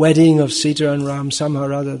 The wedding of Sita and Ram, somehow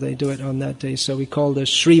or other they do it on that day. So we called a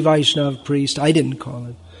Sri Vaishnav priest. I didn't call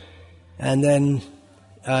him. And then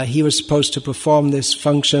he was supposed to perform this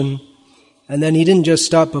function, and then he didn't just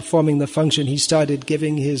start performing the function. He started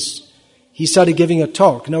giving a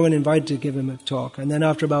talk. No one invited to give him a talk. And then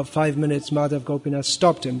after about 5 minutes, Madhav Gopinath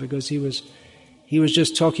stopped him because he was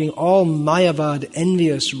just talking all Mayavad,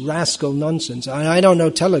 envious, rascal nonsense. I don't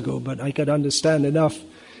know Telugu, but I could understand enough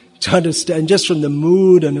to understand just from the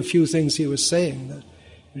mood and a few things he was saying that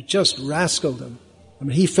it just rascaldom. I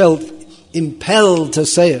mean, he felt impelled to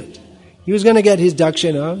say it. He was going to get his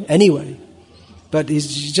dakshina anyway. But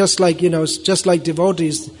he's just like, just like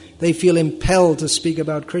devotees, they feel impelled to speak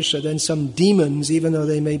about Krishna. Then some demons, even though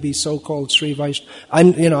they may be so-called Sri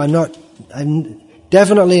Vaishnava, I'm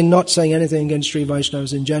definitely not saying anything against Sri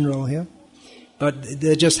Vaishnavas in general here, but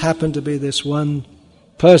there just happened to be this one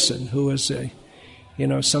person who was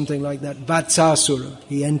something like that, Vatsasura.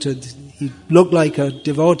 He looked like a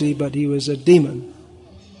devotee, but he was a demon.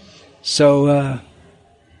 So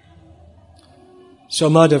So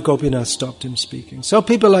Madhav Gopinath stopped him speaking. So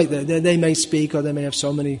people like that, they may speak or they may have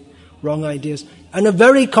so many wrong ideas. And a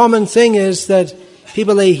very common thing is that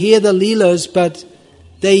people, they hear the Leelas, but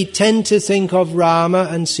they tend to think of Rama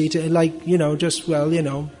and Sita like,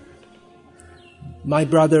 my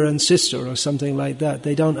brother and sister or something like that.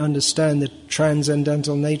 They don't understand the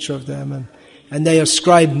transcendental nature of them, and they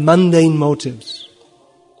ascribe mundane motives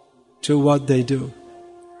to what they do.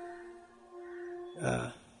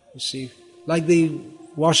 You see, like the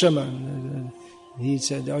washerman, he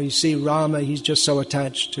said, you see Rama, he's just so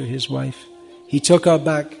attached to his wife. He took her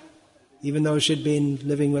back, even though she'd been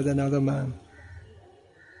living with another man.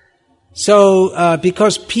 So,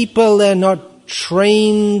 because people, they're not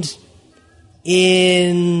trained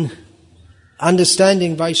in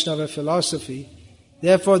understanding Vaishnava philosophy,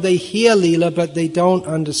 therefore they hear Leela, but they don't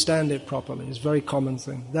understand it properly. It's a very common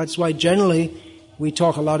thing. That's why generally we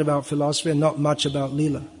talk a lot about philosophy and not much about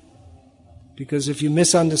Leela. Because if you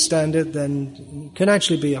misunderstand it, then it can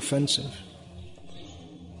actually be offensive.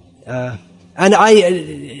 And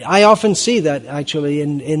I often see that actually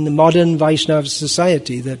in the modern Vaishnava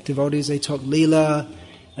society, that devotees, they talk Leela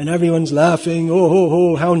and everyone's laughing,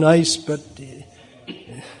 oh, how nice, but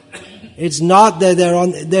it's not that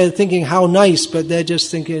they're thinking how nice, but they're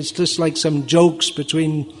just thinking it's just like some jokes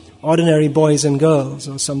between ordinary boys and girls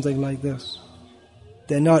or something like this.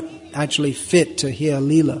 They're not actually fit to hear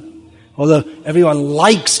Leela. Although everyone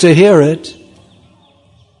likes to hear it,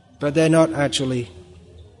 but they're not actually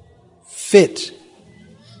fit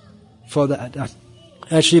for that.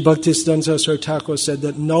 Actually, Bhaktisiddhanta Saraswati Thakur said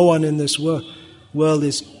that no one in this world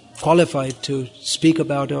is qualified to speak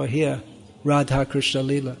about or hear Radha Krishna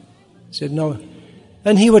Leela. He said no.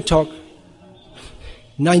 And he would talk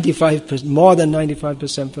 95%, more than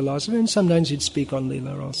 95% philosophy, and sometimes he'd speak on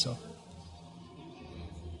Leela also.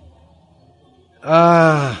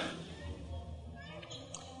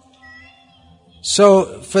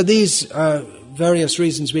 So, for these various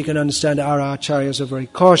reasons, we can understand our acharyas are very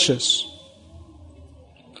cautious.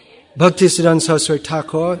 Bhaktisiddhanta Saraswati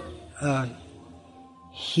Thakur,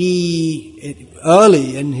 he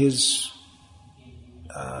early in his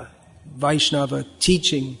Vaishnava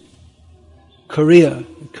teaching career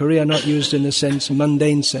not used in the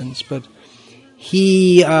mundane sense, but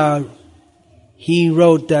he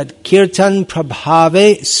wrote that Kirtan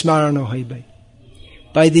Prabhave Smarano Hoibe.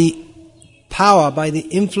 By the power, by the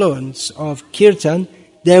influence of Kirtan,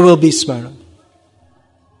 there will be Smaran.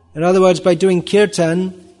 In other words, by doing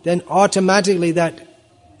Kirtan, then automatically that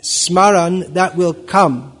Smaran, that will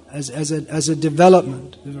come as a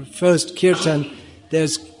development. First Kirtan,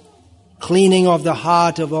 there's cleaning of the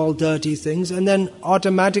heart of all dirty things, and then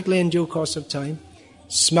automatically in due course of time,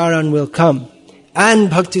 Smaran will come. And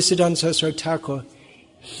Bhaktisiddhanta Saraswati Thakur,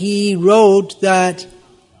 he wrote that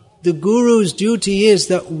the Guru's duty is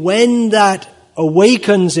that when that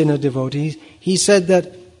awakens in a devotee, he said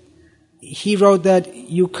that, he wrote that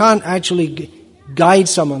you can't actually guide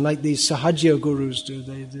someone like these Sahajya Gurus do,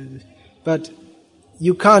 but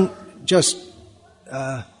you can't just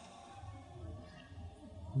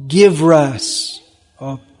give ras.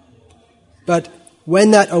 But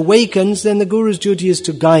when that awakens, then the Guru's duty is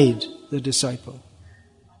to guide the disciple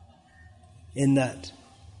in that.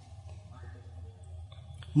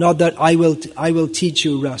 Not that I will teach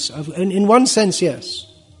you rasa. In one sense, yes.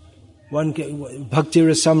 Bhakti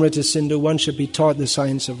Rasamrita Sindhu, one should be taught the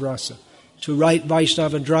science of rasa. To write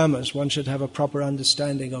Vaishnava dramas, one should have a proper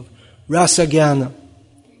understanding of rasa jnana.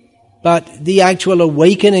 But the actual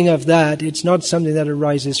awakening of that, it's not something that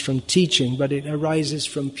arises from teaching, but it arises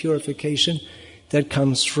from purification that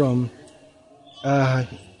comes from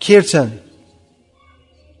kirtan.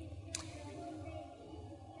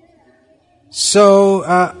 So,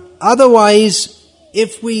 otherwise,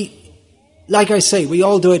 if we, like I say, we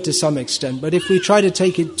all do it to some extent, but if we try to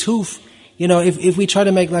take it too, if we try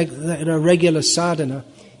to make like a regular sadhana,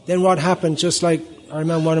 then what happens, just like, I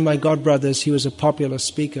remember one of my godbrothers, he was a popular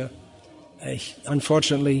speaker.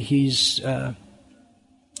 Unfortunately, he's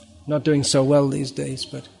not doing so well these days,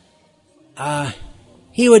 but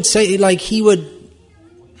he would say, like, he would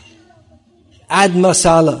add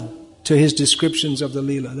masala to his descriptions of the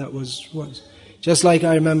Leela. That was just like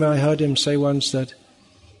I remember I heard him say once that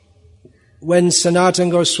when Sanatana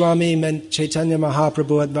Goswami met Chaitanya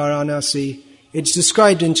Mahaprabhu at Varanasi, it's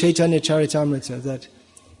described in Chaitanya Charitamrita that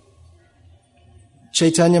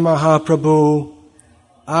Chaitanya Mahaprabhu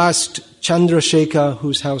asked Chandrasekhar,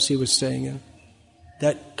 whose house he was staying in,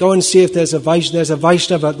 that go and see if there's a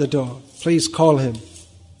Vaishnava at the door. Please call him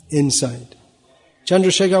inside.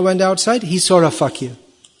 Chandrasekhar went outside, he saw a fakir.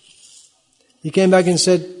 He came back and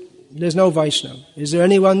said, there's no Vaishnava. Is there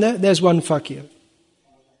anyone there? There's one fakir.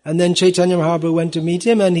 And then Chaitanya Mahaprabhu went to meet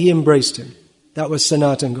him and he embraced him. That was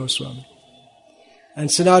Sanatana Goswami. And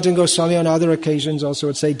Sanatana Goswami on other occasions also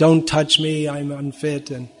would say, don't touch me, I'm unfit.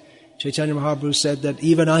 And Chaitanya Mahaprabhu said that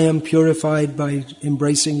even I am purified by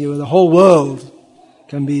embracing you. The whole world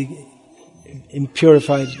can be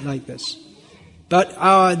impurified like this.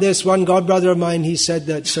 But this one godbrother of mine, he said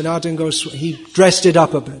that Sanatana Goswami, he dressed it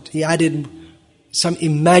up a bit. He added some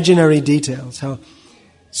imaginary details. How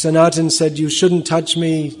Sanatana said, you shouldn't touch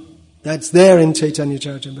me. That's there in Chaitanya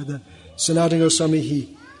Charitamrita. But then Sanatana Goswami,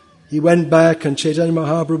 he went back, and Chaitanya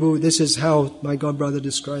Mahaprabhu, this is how my godbrother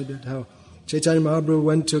described it, how Chaitanya Mahaprabhu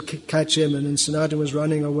went to catch him, and then Sanatana was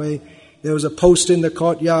running away. There was a post in the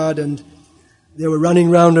courtyard, and they were running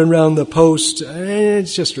round and round the post.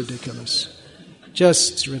 It's just ridiculous.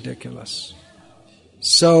 Just ridiculous.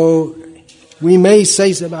 So, we may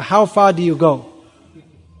say, how far do you go?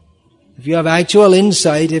 If you have actual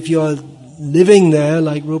insight, if you're living there,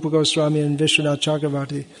 like Rupa Goswami and Vishwanath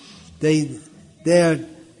Chakravarti, they're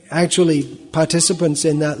actually participants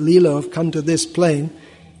in that Leela, have come to this plane,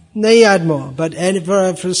 they add more. But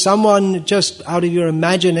for someone just out of your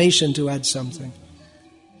imagination to add something,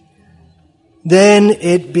 then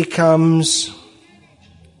it becomes,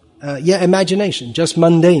 imagination, just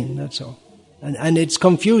mundane, that's all. And it's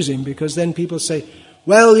confusing, because then people say,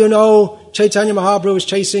 well, Chaitanya Mahaprabhu was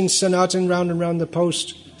chasing Sanatana round and round the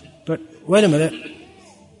post. But wait a minute,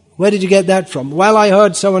 where did you get that from? Well, I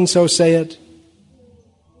heard so-and-so say it.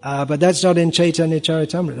 But that's not in Chaitanya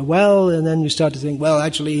Charitamrita. Well, and then you start to think, well,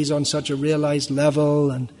 actually he's on such a realized level,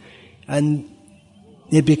 and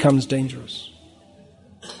it becomes dangerous.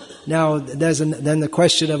 Now, then the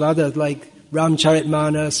question of others, like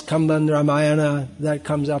Ramcharitmanas, Kamban Ramayana, that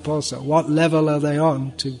comes up also. What level are they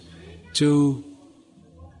on to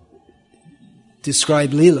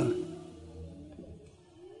describe Leela?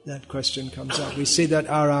 That question comes up. We see that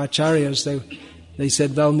our acharyas, they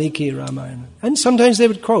said Valmiki Ramayana. And sometimes they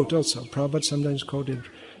would quote also. Prabhupada sometimes quoted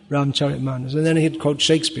Ramcharitmanas. And then he'd quote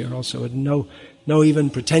Shakespeare also, with no even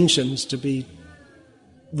pretensions to be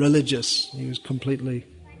religious. He was completely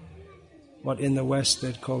what in the West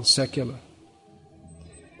they'd call secular.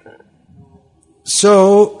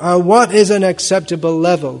 So, what is an acceptable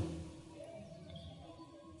level?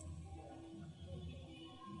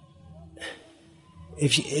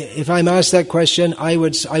 If I'm asked that question, I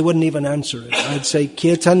wouldn't even answer it. I'd say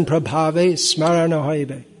Kirtan Prabhave Smarana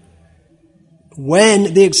Haibe.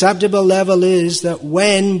 When the acceptable level is that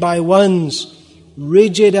when by one's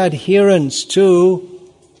rigid adherence to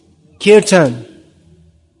Kirtan,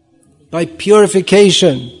 by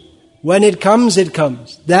purification, when it comes, it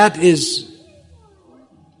comes. That is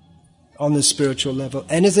on the spiritual level.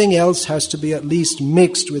 Anything else has to be at least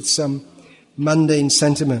mixed with some mundane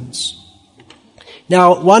sentiments.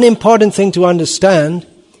 Now, one important thing to understand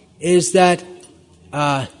is that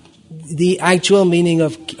the actual meaning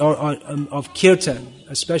of kirtan,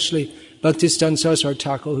 especially Bhaktisiddhanta Saraswati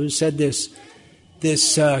Thakur, who said this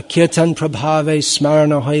kirtan prabhave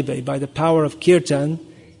smarana haibe, by the power of kirtan,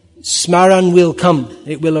 smaran will come,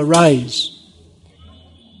 it will arise.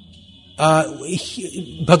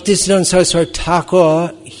 Bhaktisiddhanta Saraswati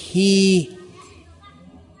Thakur, he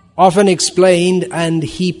often explained and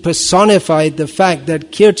he personified the fact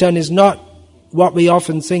that kirtan is not what we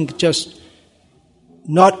often think, just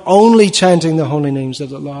not only chanting the holy names of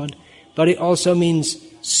the Lord, but it also means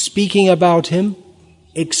speaking about Him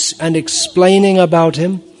and explaining about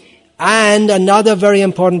Him. And another very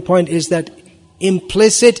important point is that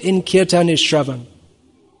implicit in kirtan is Shravan.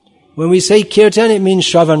 When we say kirtan, it means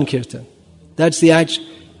Shravan kirtan. That's the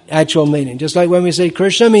actual meaning. Just like when we say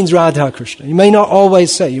Krishna, means Radha Krishna. You may not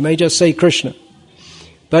always say, you may just say Krishna.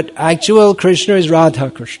 But actual Krishna is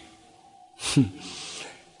Radha Krishna.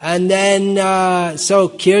 And then, so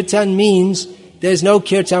kirtan means there's no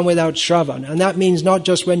kirtan without Shravan. And that means not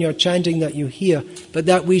just when you're chanting that you hear, but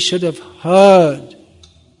that we should have heard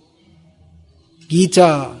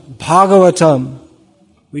Gita, Bhagavatam.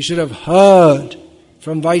 We should have heard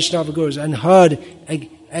from Vaishnava Gurus and heard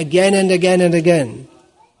again and again and again.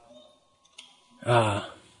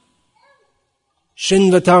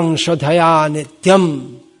 Shinvatang Shadhaya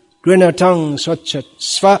Nityam Grinatang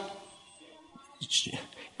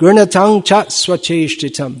Grinatang Chat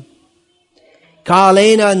Swacheshtitam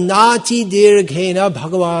Kalena Nati Dirghena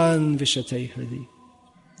Bhagavan Vishate Hridi.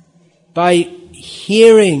 By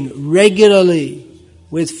hearing regularly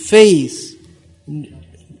with faith,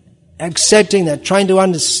 accepting that, trying to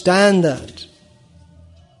understand that,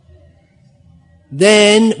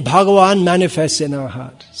 then Bhagavan manifests in our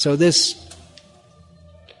heart. So that's,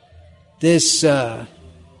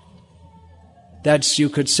 you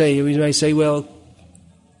could say, we may say, well,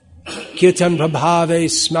 Kirtan prabhave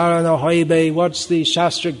smarana hoibe. What's the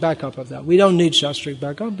shastric backup of that? We don't need shastric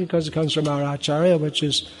backup because it comes from our acharya, which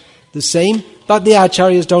is the same. But the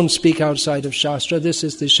acharyas don't speak outside of shastra. This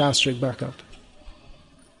is the shastric backup.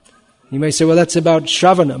 You may say, well, that's about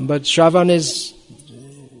shravanam, but shravan is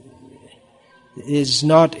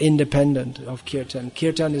not independent of kirtan.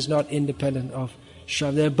 Kirtan is not independent of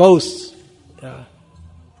shravan. They're both.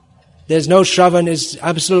 There's no shravan. It's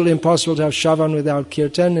absolutely impossible to have shravan without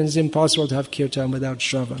kirtan, and it's impossible to have kirtan without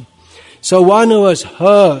shravan. So one who has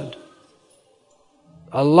heard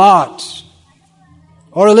a lot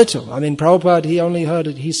or a little. I mean, Prabhupada, he only heard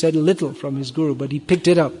it, he said little from his guru, but he picked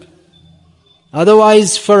it up.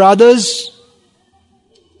 Otherwise, for others,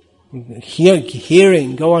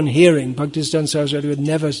 hearing, go on hearing. Bhaktisiddhanta Saraswati would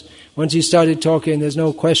never, once he started talking, there's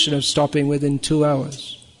no question of stopping within 2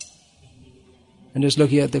 hours. And just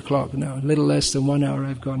looking at the clock now, a little less than 1 hour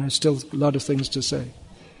I've gone. There's still a lot of things to say.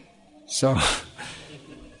 So,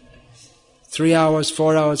 3 hours,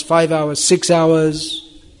 4 hours, 5 hours, 6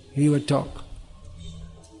 hours, he would talk.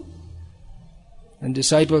 And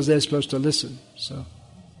disciples, they're supposed to listen. So,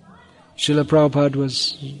 Srila Prabhupada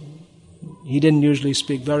he didn't usually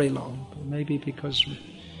speak very long. Maybe because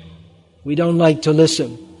we don't like to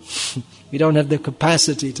listen. We don't have the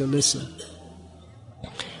capacity to listen.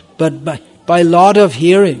 But by a lot of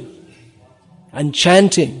hearing and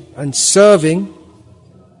chanting and serving,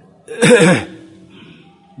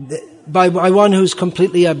 by one who's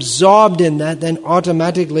completely absorbed in that, then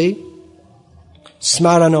automatically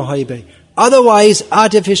smarana hoibe. Otherwise,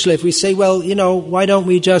 artificially, if we say, well, why don't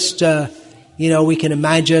we just, we can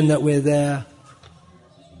imagine that we're there.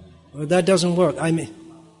 Well, that doesn't work. I mean,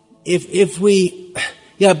 if we,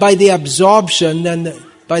 by the absorption, then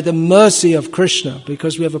by the mercy of Krishna,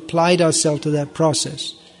 because we have applied ourselves to that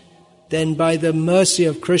process, then by the mercy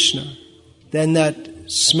of Krishna, then that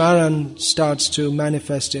smaran starts to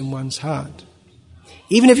manifest in one's heart.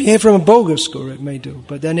 Even if you hear from a bogus guru, it may do,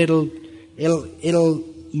 but then it'll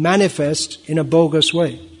manifest in a bogus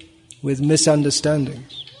way, with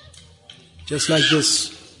misunderstandings. Just like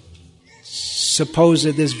this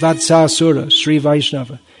Vatsasura, Sri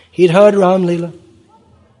Vaishnava. He'd heard Ram Leela,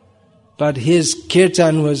 but his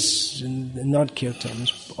kirtan was not kirtan,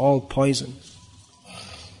 it was all poison.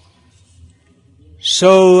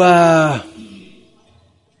 So,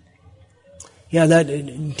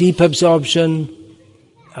 that deep absorption,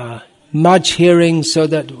 much hearing, so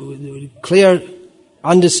that clear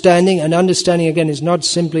understanding, and understanding again is not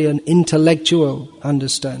simply an intellectual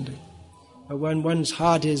understanding. But when one's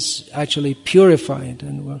heart is actually purified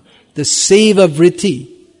and the seva vritti,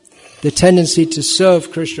 the tendency to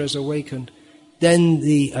serve Krishna is awakened, then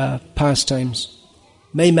the pastimes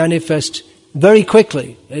may manifest very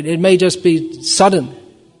quickly. It may just be sudden,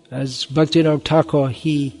 as Bhaktivinoda Thakur,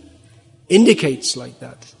 he indicates like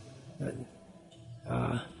that.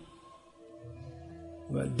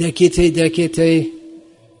 Dekite.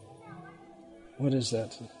 What is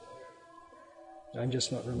that? I'm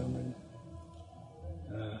just not remembering.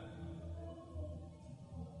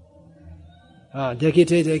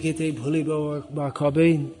 Dekite bhulibo ba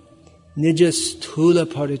kabe nija sthula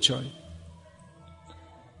parichoy.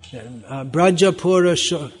 Brajapura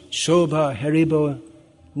shobha haribo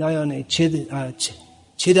nayane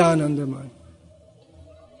chidanandamay.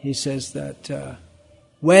 He says that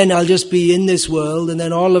when I'll just be in this world, and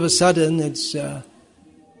then all of a sudden it's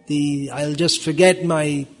I'll just forget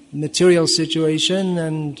my material situation,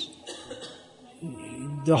 and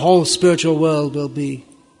the whole spiritual world will be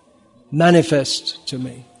manifest to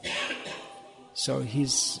me. So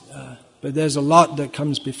but there's a lot that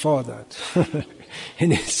comes before that.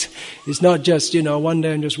 And it's not just, one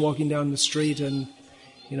day I'm just walking down the street and,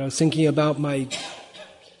 thinking about my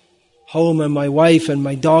home and my wife and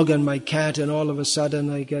my dog and my cat, and all of a sudden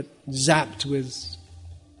I get zapped with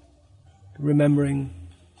remembering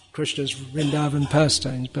Krishna's Vrindavan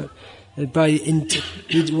pastimes. But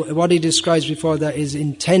what he describes before that is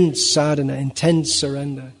intense sadhana, intense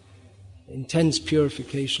surrender, intense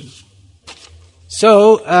purification.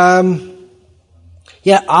 So,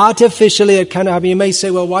 artificially it can happen. You may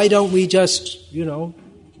say, well, why don't we just,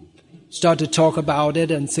 start to talk about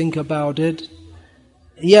it and think about it?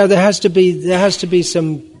 Yeah, there has to be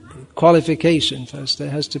some qualification first. There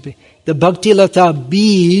has to be the Bhakti Lata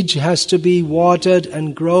Bij has to be watered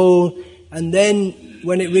and grown, and then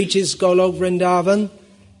when it reaches Golok Vrindavan,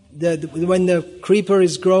 when the creeper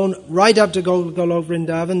is grown right up to Golok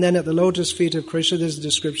Vrindavan, then at the lotus feet of Krishna, there's a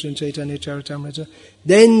description in Chaitanya Charitamrita,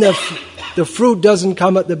 then the fruit doesn't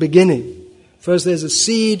come at the beginning. First there's a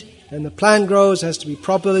seed, and the plant grows, has to be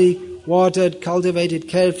properly watered, cultivated,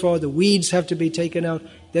 cared for, the weeds have to be taken out,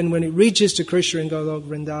 Then when it reaches to Krishna in Golok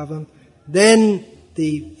Vrindavan, then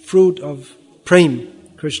the fruit of prem,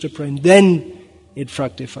 Krishna prem, then it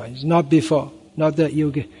fructifies, not before. Not that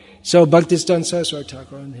you get. So Bhaktisiddhanta Saraswati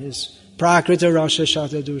Thakur in his Prakrita Rasa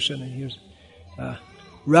Shata Dushana,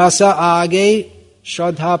 Rasa Age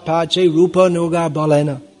Shraddha Pache Rupa Noga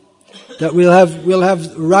Balena. That we'll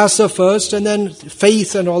have rasa first and then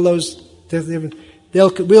faith and all those.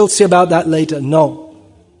 We'll see about that later. No.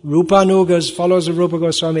 Rupanugas, followers of Rupa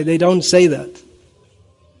Goswami, they don't say that.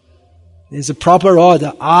 There's a proper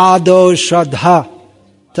order. Ado Shraddha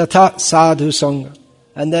Tata Sadhu Sangha.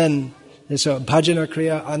 And then there's a Bhajana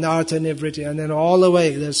Kriya, Anartha Nivriti, and then all the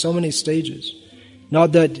way. There's so many stages.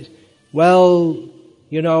 Not that, well,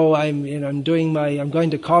 I'm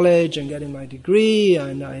going to college and getting my degree,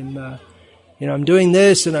 and I'm doing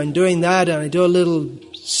this and I'm doing that, and I do a little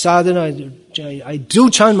sadhana. I do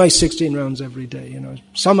chant my 16 rounds every day.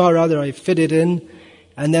 Somehow or other I fit it in,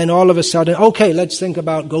 and then all of a sudden, okay, let's think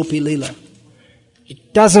about Gopi Leela.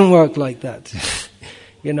 It doesn't work like that.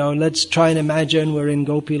 Let's try and imagine we're in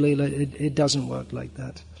Gopi Leela. It doesn't work like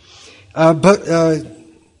that. But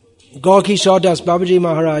Gaurkishore Das Babaji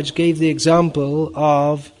Maharaj gave the example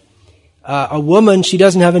of a woman, she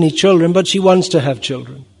doesn't have any children, but she wants to have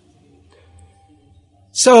children.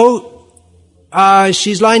 So,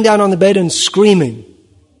 she's lying down on the bed and screaming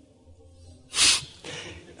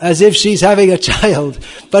as if she's having a child,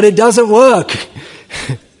 but it doesn't work.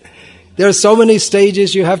 There are so many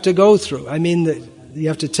stages you have to go through. I mean, you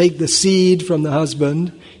have to take the seed from the husband,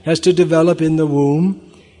 it has to develop in the womb,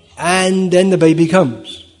 and then the baby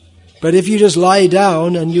comes. But if you just lie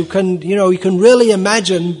down and you can really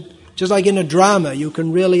imagine, just like in a drama, you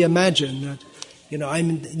can really imagine that,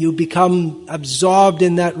 you become absorbed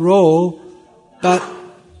in that role, but,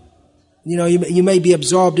 you may be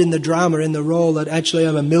absorbed in the drama, in the role that actually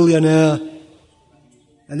I'm a millionaire.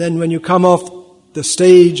 And then when you come off the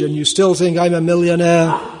stage and you still think I'm a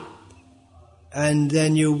millionaire, and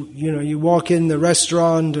then you walk in the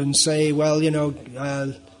restaurant and say, well,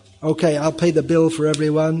 okay, I'll pay the bill for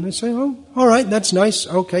everyone. They say, oh, all right, that's nice.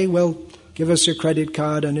 Okay, well, give us your credit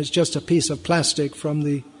card, and it's just a piece of plastic from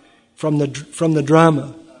the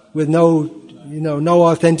drama with no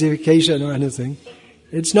authentication or anything.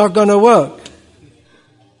 It's not going to work.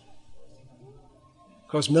 Of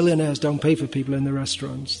course, millionaires don't pay for people in the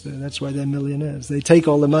restaurants. That's why they're millionaires. They take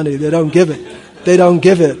all the money. They don't give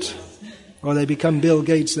it. Or they become Bill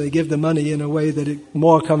Gates. They give the money in a way that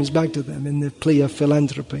more comes back to them in the plea of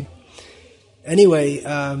philanthropy. Anyway,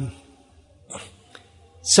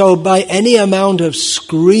 so by any amount of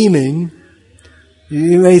screaming,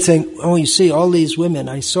 you may think, oh, you see, all these women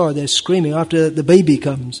I saw, they're screaming after the baby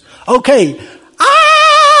comes. Okay,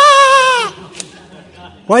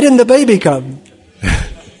 why didn't the baby come?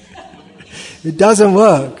 It doesn't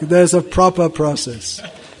work. There's a proper process,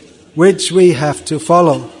 which we have to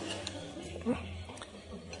follow.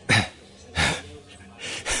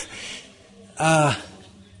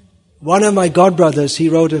 One of my godbrothers, he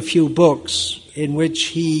wrote a few books in which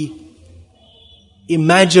he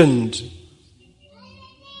imagined.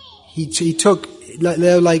 He took,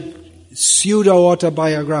 they're like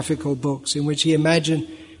pseudo-autobiographical books in which he imagined,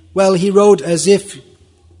 well, he wrote as if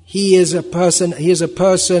he is a person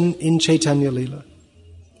in Chaitanya Leela.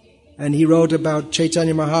 And he wrote about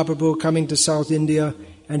Chaitanya Mahaprabhu coming to South India,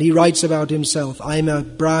 and he writes about himself. I'm a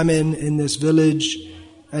Brahmin in this village,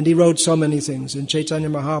 and he wrote so many things. And Chaitanya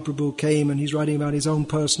Mahaprabhu came, and he's writing about his own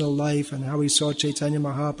personal life and how he saw Chaitanya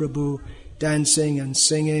Mahaprabhu dancing and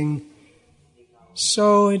singing.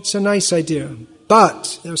 So it's a nice idea.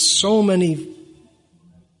 But there's so many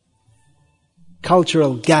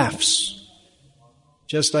cultural gaffes.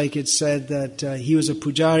 Just like it said that he was a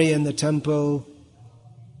pujari in the temple,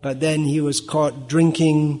 but then he was caught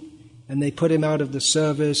drinking, and they put him out of the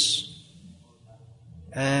service.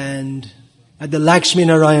 And at the Lakshmi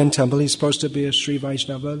Narayan temple, he's supposed to be a Sri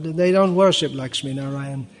Vaishnava. They don't worship Lakshmi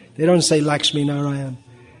Narayan. They don't say Lakshmi Narayan.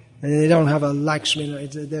 And they don't have a Lakshmi.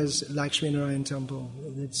 There's Lakshmi Narayan temple.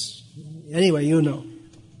 Anyway,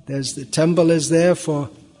 there's the temple is there for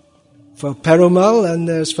Perumal, and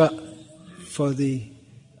there's for the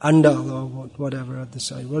Andal or whatever at the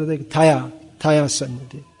side. What are they? Taya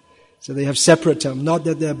Sannidhi. So they have separate temples. Not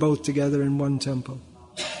that they're both together in one temple.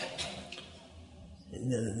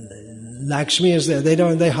 Lakshmi is there.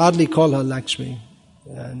 They hardly call her Lakshmi,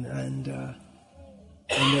 and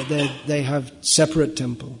they have separate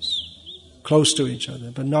temples, close to each other,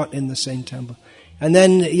 but not in the same temple. And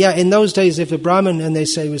then, in those days, if a Brahmin, and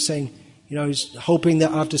was saying, he's hoping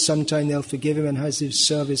that after some time they'll forgive him and has his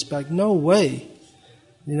service back. No way.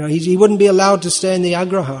 He wouldn't be allowed to stay in the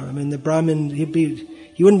Agrahar. I mean, the Brahmin,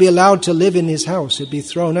 He wouldn't be allowed to live in his house. He'd be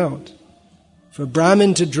thrown out. For a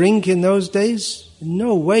Brahmin to drink in those days,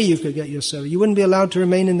 no way you could get yourself. You wouldn't be allowed to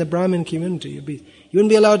remain in the Brahmin community. You wouldn't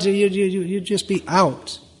be allowed to, you'd just be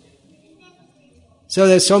out. So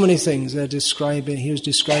there's so many things they're describing. He was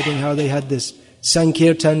describing how they had this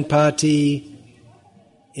Sankirtan party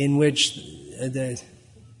in which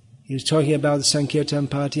he was talking about the Sankirtan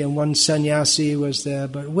party, and one sannyasi was there,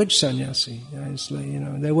 but which sannyasi?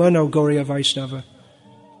 There were no Gauriya Vaishnava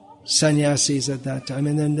sannyasis at that time,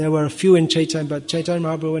 and then there were a few in Chaitanya, but Chaitanya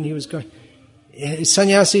Mahaprabhu, when he was going,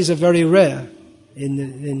 sannyasis are very rare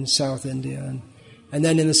in South India, and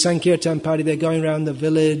then in the Sankirtan party they're going around the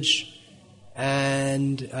village,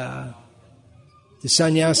 and the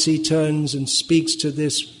sannyasi turns and speaks to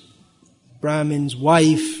this Brahmin's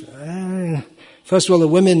wife. First of all, the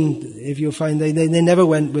women, if you find, they never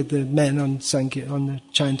went with the men on the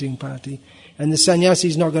chanting party. And the sannyasi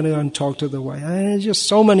is not going to go and talk to the wife. There's just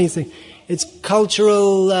so many things. It's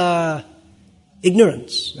cultural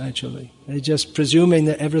ignorance, actually. They're just presuming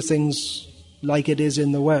that everything's like it is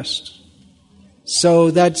in the West.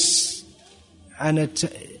 So that's a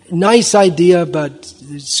nice idea, but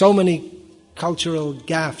there's so many cultural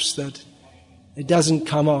gaffes that it doesn't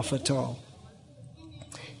come off at all.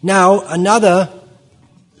 Now, another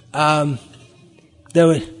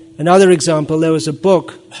example, there was a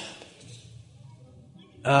book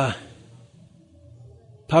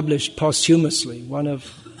published posthumously, one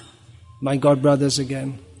of my godbrothers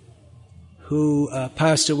again, who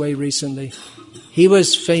passed away recently. He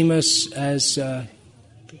was famous as a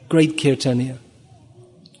great Kirtaniya.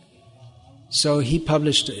 So he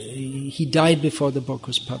died before the book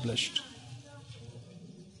was published.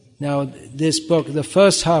 Now, this book, the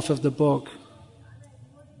first half of the book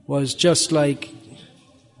was just like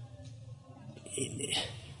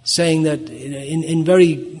saying that in a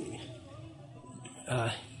very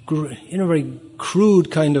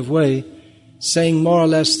crude kind of way, saying more or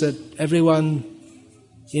less that everyone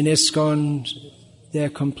in ISKCON, they're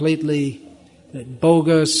completely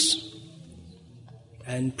bogus,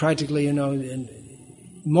 and practically, and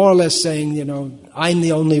more or less saying, I'm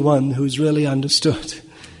the only one who's really understood.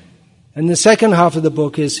 And the second half of the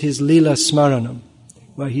book is his Lila-smaranam,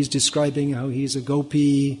 where he's describing how he's a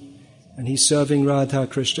gopi and he's serving Radha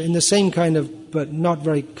Krishna in the same kind of, but not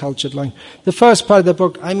very cultured language. The first part of the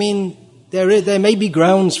book, there may be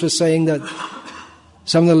grounds for saying that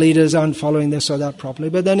some of the leaders aren't following this or that properly,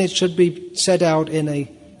 but then it should be set out in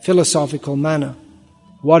a philosophical manner.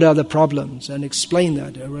 What are the problems? And explain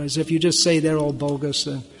that. Whereas if you just say they're all bogus,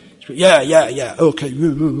 then okay,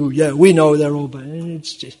 yeah, we know they're all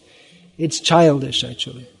bogus. It's childish,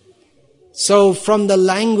 actually. So from the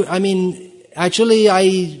language, actually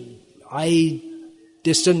I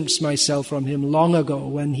distanced myself from him long ago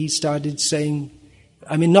when he started saying,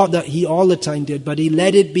 not that he all the time did, but he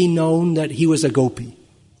let it be known that he was a gopi.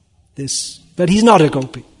 But he's not a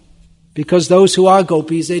gopi. Because those who are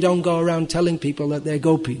gopis, they don't go around telling people that they're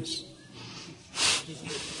gopis.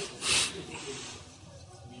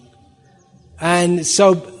 And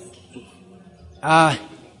so,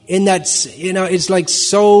 in that, it's like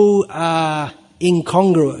so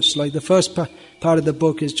incongruous. Like the first part of the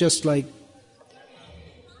book is just like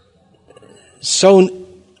so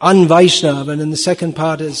un-Vaishnav, and then the second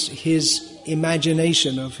part is his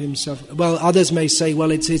imagination of himself. Well, others may say,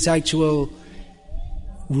 well, it's his actual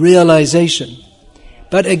realization.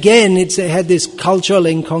 But again, it had this cultural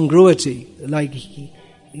incongruity. Like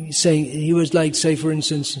he was like, say for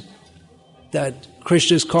instance, that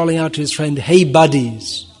Krishna is calling out to his friend, "Hey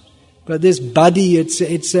buddies." But this buddy,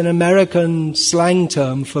 it's an American slang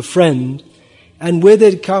term for friend, and with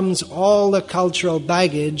it comes all the cultural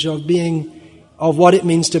baggage of what it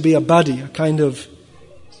means to be a buddy, a kind of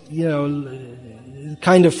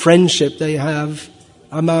friendship they have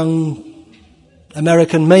among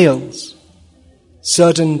American males,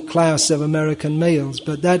 certain class of American males,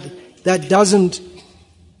 but that doesn't,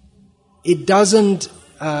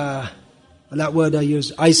 that word I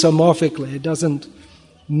use, isomorphically, it doesn't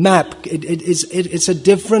map, it's a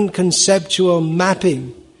different conceptual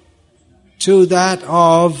mapping to that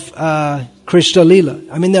of Krishna Lila.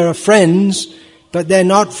 There are friends, but they're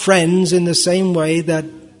not friends in the same way that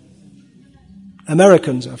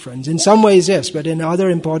Americans are friends. In some ways, yes, but in other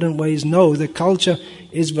important ways, no. The culture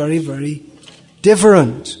is very, very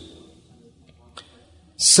different.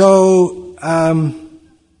 So,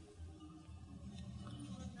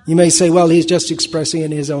 you may say, well, he's just expressing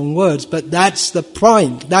in his own words, but that's the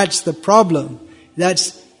point. That's the problem.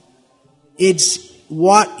 It's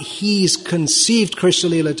what he's conceived Krishna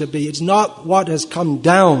Lila to be. It's not what has come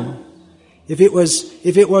down.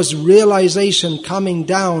 If it was realization coming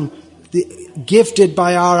down, gifted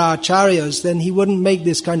by our acharyas, then he wouldn't make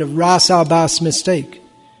this kind of rasa bas mistake,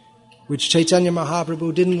 which Chaitanya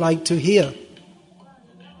Mahaprabhu didn't like to hear.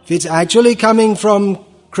 If it's actually coming from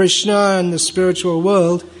Krishna and the spiritual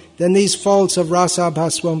world, then these faults of rasa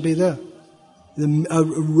bas won't be there. A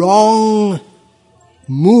wrong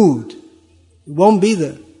mood won't be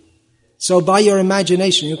there. So by your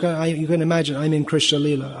imagination, you can imagine, I'm in Krishna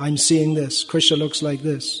Lila, I'm seeing this, Krishna looks like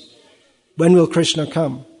this. When will Krishna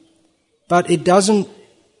come? But it doesn't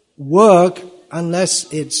work unless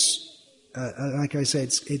it's, like I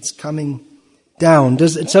said, it's coming down.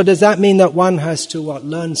 So does that mean that one has to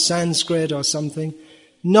learn Sanskrit or something?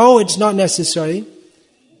 No, it's not necessary.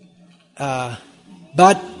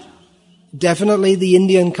 But definitely the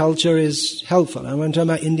Indian culture is helpful. And when I'm talking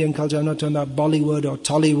about Indian culture, I'm not talking about Bollywood or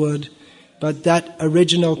Tollywood, but that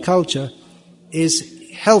original culture is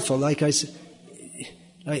helpful. Like I said,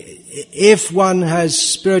 if one has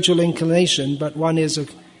spiritual inclination, but one is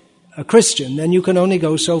a Christian, then you can only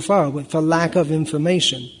go so far for lack of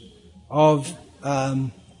information of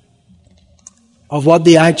what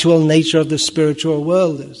the actual nature of the spiritual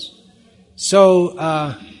world is. So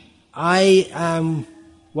I am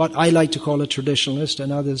what I like to call a traditionalist,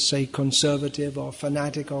 and others say conservative or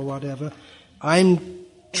fanatic or whatever. I'm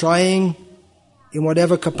trying, in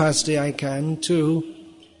whatever capacity I can, to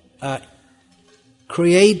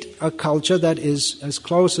create a culture that is as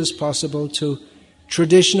close as possible to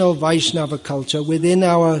traditional Vaishnava culture within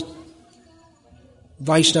our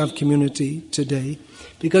Vaishnava community today,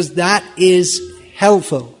 because that is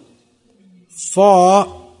helpful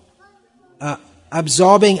for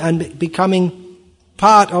absorbing and becoming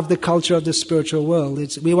part of the culture of the spiritual world.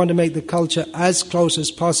 We want to make the culture as close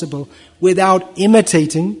as possible without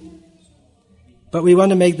imitating, but we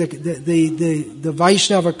want to make the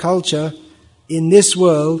Vaishnava culture in this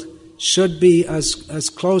world should be as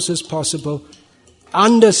close as possible,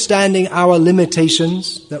 understanding our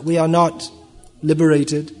limitations, that we are not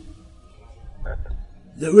liberated,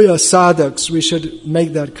 that we are sadhaks. We should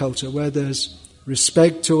make that culture where there's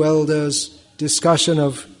respect to elders, discussion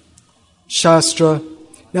of Shastra.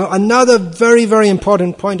 Now, another very, very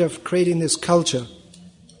important point of creating this culture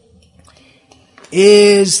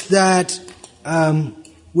is that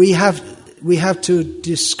we have to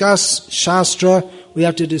discuss Shastra, we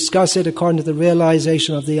have to discuss it according to the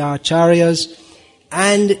realization of the acharyas,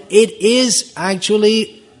 and it is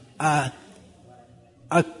actually a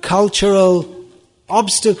cultural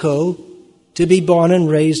obstacle to be born and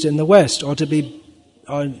raised in the West, or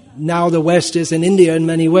now the West is in India in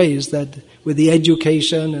many ways, that with the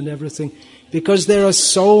education and everything, because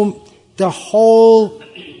the whole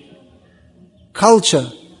culture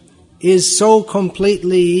is so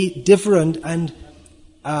completely different, and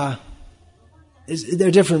there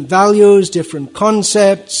are different values, different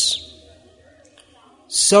concepts,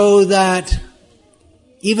 so that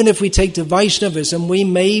even if we take to Vaishnavism, we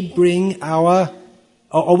may bring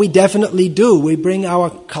or we definitely do, we bring our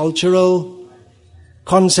cultural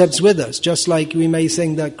concepts with us, just like we may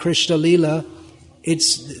think that Krishna Lila,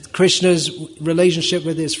 it's Krishna's relationship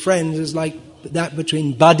with his friends is like that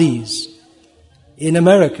between buddies in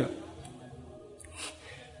America,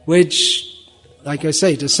 which, like I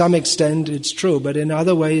say, to some extent it's true, but in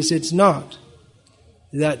other ways it's not.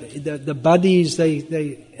 That the buddies,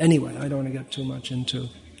 they anyway, I don't want to get too much into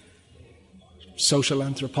social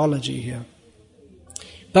anthropology here.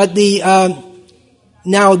 But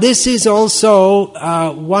now this is also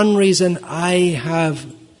one reason I have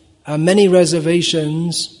many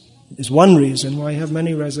reservations, is one reason why I have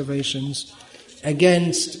many reservations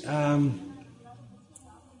against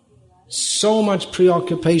so much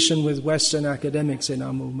preoccupation with Western academics in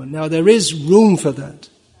our movement. Now there is room for that,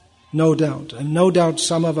 no doubt. And no doubt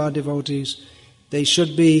some of our devotees, they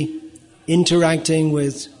should be interacting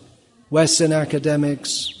with Western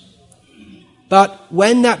academics. But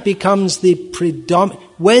when that becomes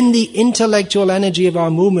when the intellectual energy of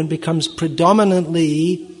our movement becomes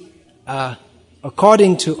predominantly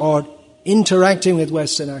according to or interacting with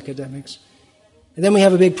Western academics, then we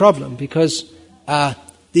have a big problem, because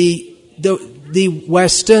the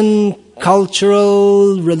Western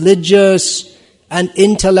cultural, religious, and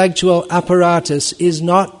intellectual apparatus is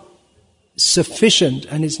not sufficient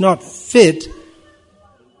and is not fit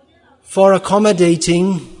for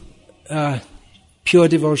accommodating pure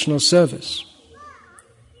devotional service.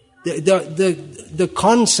 The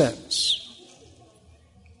concepts,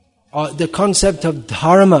 the concept of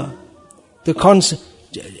dharma, the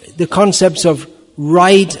concepts of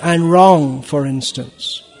right and wrong, for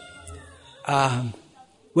instance,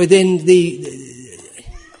 within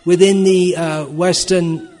within the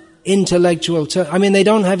Western intellectual term. I mean, they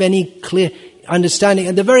don't have any clear understanding.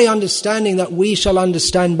 And the very understanding that we shall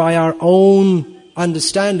understand by our own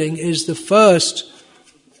understanding is the first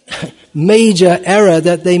major error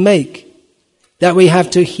that they make, that we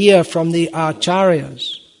have to hear from the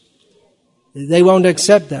acharyas. They won't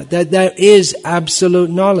accept that there is absolute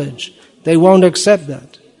knowledge. They won't accept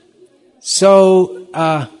that. So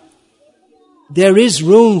there is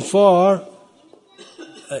room for,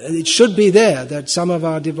 it should be there that some of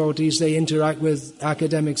our devotees, they interact with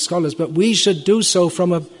academic scholars, but we should do so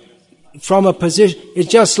from a position.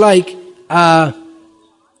 It's just like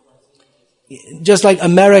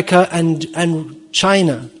America and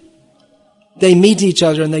China. They meet each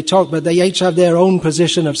other and they talk, but they each have their own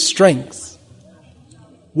position of strength.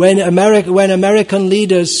 When American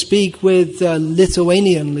leaders speak with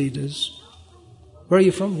Lithuanian leaders, where are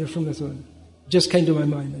you from? You're from Lithuania. Just came to my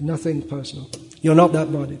mind. Nothing personal. You're not that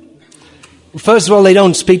body. Well, first of all, they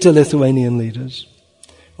don't speak to Lithuanian leaders.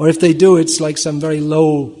 Or if they do, it's like some very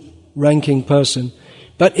low-ranking person.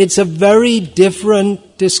 But it's a very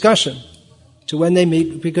different discussion to when they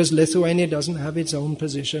meet, because Lithuania doesn't have its own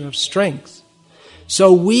position of strength.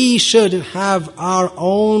 So we should have our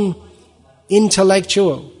own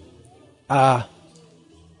intellectual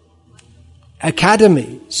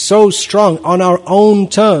academy, so strong on our own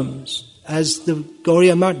terms, as the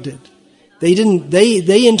Gauriya Math did. They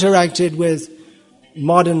interacted with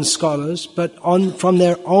modern scholars, but on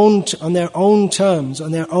their own terms,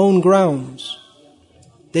 on their own grounds.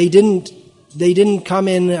 They didn't come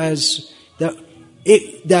in as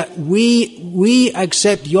that we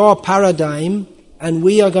accept your paradigm and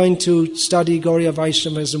we are going to study Gauriya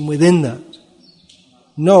Vaishnavism within that.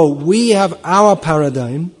 No, we have our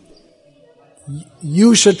paradigm.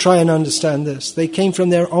 You should try and understand this. They came from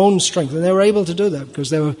their own strength, and they were able to do that because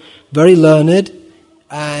they were very learned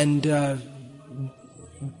and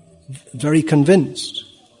very convinced.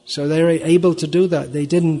 So they were able to do that. They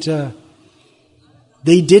didn't.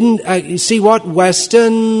 You see what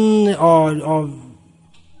Western or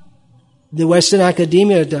the Western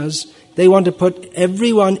academia does. They want to put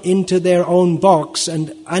everyone into their own box,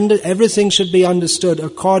 and everything should be understood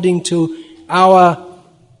according to our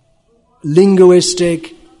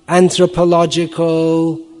linguistic,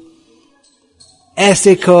 anthropological,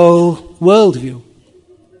 ethical worldview.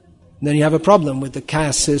 And then you have a problem with the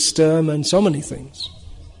caste system and so many things.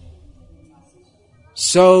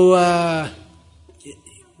 So,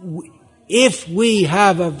 if we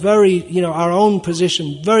have a our own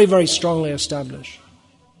position very, very strongly established,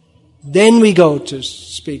 then we go to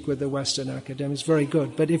speak with the Western academics. Very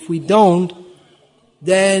good. But if we don't,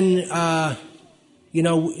 then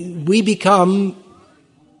we become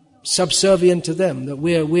subservient to them. That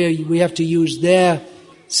we have to use their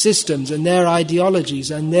systems and their ideologies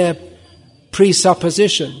and their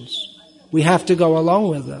presuppositions. We have to go along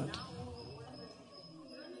with that,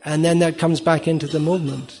 and then that comes back into the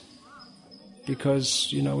movement,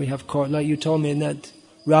 because we have, like you told me in that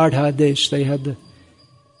Radha Desh, they had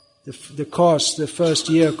the course, the first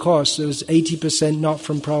year course, there was 80% not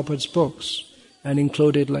from Prabhupada's books, and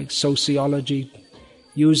included like sociology,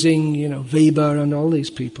 using Weber and all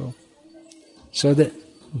these people. So that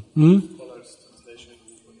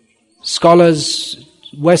scholars,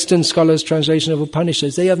 Western scholars' translation of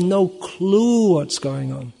Upanishads, they have no clue what's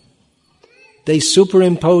going on. They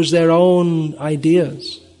superimpose their own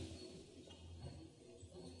ideas.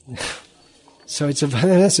 So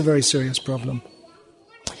that's a very serious problem.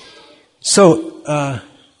 So,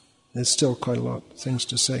 there's still quite a lot of things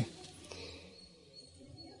to say.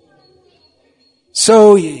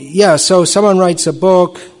 So someone writes a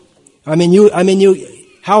book.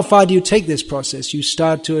 How far do you take this process? You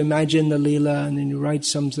start to imagine the Leela, and then you write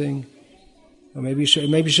something. Or maybe you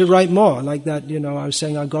should write more. Like that, I was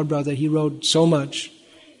saying our godbrother, he wrote so much.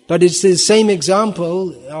 But it's the same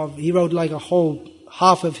example he wrote like a whole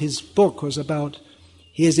half of his book was about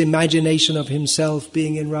his imagination of himself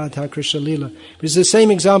being in Radha Krishna Leela. It's the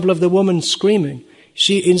same example of the woman screaming.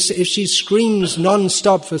 If she screams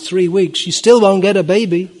non-stop for 3 weeks, she still won't get a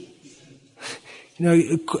baby.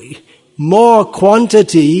 More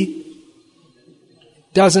quantity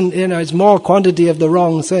doesn't, it's more quantity of the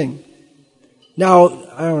wrong thing. Now,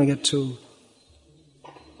 I don't want to get to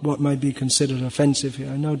what might be considered offensive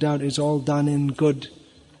here. No doubt it's all done in good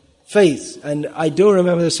faith. And I do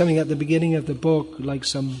remember there's something at the beginning of the book, like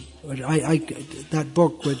that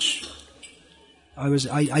book which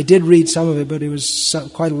I did read some of it, but it was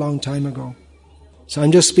quite a long time ago. So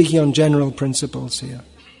I'm just speaking on general principles here.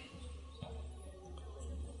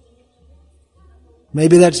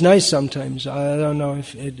 Maybe that's nice sometimes. I don't know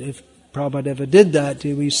if Prabhupada ever did that.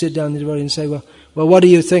 We sit down in the devotee and say, well, what do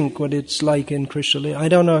you think what it's like in Krishna Lila? I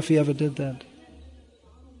don't know if he ever did that.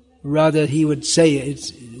 Rather, he would say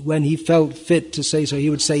it when he felt fit to say so. He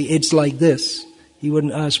would say, it's like this. He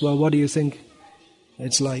wouldn't ask, well, what do you think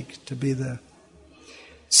it's like to be there?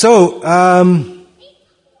 So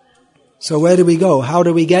where do we go? How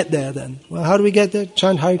do we get there then? Well, how do we get there?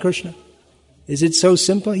 Chant Hare Krishna. Is it so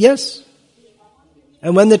simple? Yes.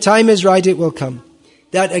 And when the time is right, it will come.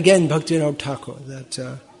 That again, Bhaktivinoda Thakur,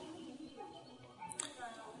 that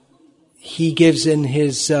he gives in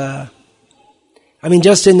his,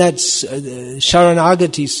 just in that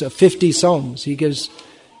Sharanagati, 50 songs, he gives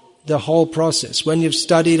the whole process. When you've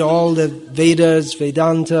studied all the Vedas,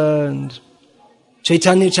 Vedanta, and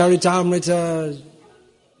Chaitanya Charitamrita,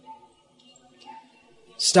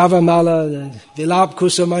 Stavamala, the Vilap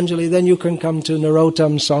Kusumanjali, then you can come to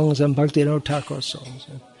Narottam songs and Bhaktivinoda Thakur songs.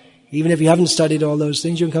 Even if you haven't studied all those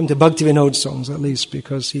things, you can come to Bhaktivinoda songs at least,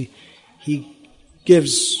 because he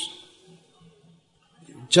gives,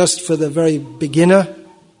 just for the very beginner,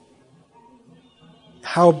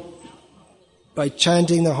 how by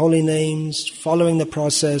chanting the holy names, following the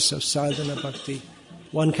process of sadhana bhakti,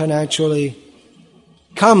 one can actually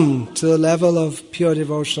come to the level of pure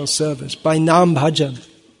devotional service by nam bhajan,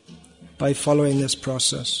 by following this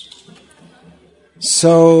process.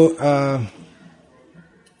 So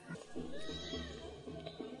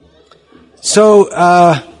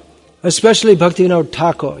especially Bhaktivinoda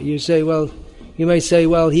Thakur, you may say,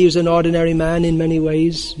 well, he was an ordinary man in many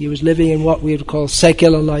ways. He was living in what we would call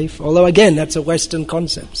secular life. Although again, that's a Western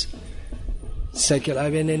concept. Secular.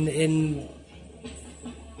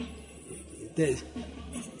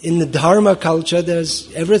 In the Dharma culture,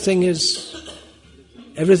 there's everything you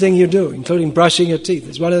do, including brushing your teeth.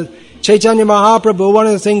 It's one of Chaitanya Mahaprabhu. One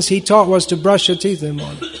of the things he taught was to brush your teeth in the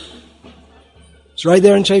morning. It's right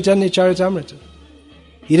there in Chaitanya Charitamrita.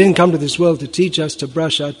 He didn't come to this world to teach us to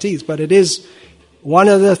brush our teeth, but it is one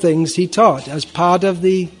of the things he taught as part of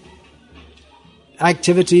the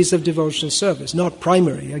activities of devotional service, not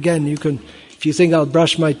primary. Again, if you think I'll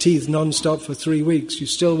brush my teeth non-stop for 3 weeks, you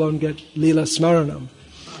still won't get Lila-smaranam.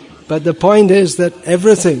 But the point is that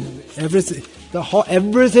everything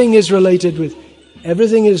is related with,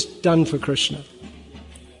 everything is done for Krishna.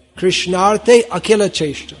 Krishnarte akila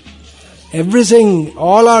cheshta. Everything,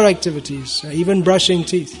 all our activities, even brushing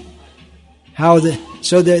teeth.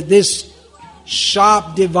 So that this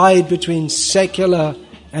sharp divide between secular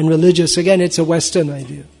and religious, again, it's a Western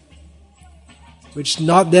idea, which is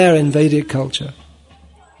not there in Vedic culture.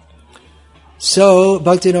 So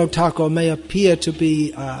Bhaktivinoda Thakur may appear to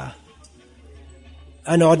be an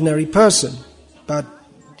ordinary person, but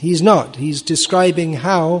he's not. He's describing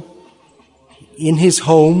how in his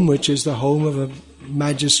home, which is the home of a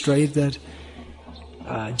magistrate, that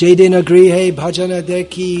Jedina grihe bhajana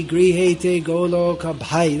deki grihe te goloka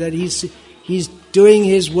bhai, that he's doing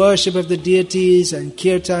his worship of the deities and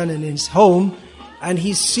kirtan in his home, and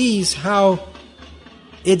he sees how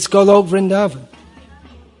it's Golok Vrindavan.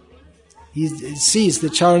 He sees the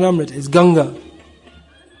Charanamrita is Ganga.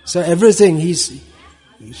 So everything, he's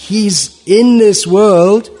in this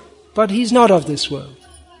world, but he's not of this world.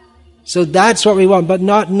 So that's what we want, but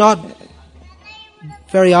not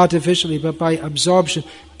very artificially, but by absorption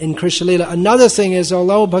in Krishna Lila. Another thing is,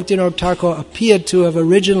 although Bhaktivinoda Thakur appeared to have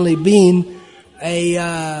originally been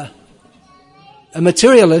a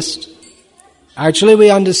materialist, actually we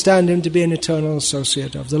understand him to be an eternal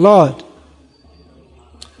associate of the Lord.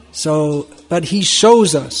 So, but he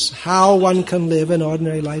shows us how one can live an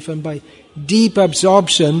ordinary life, and by deep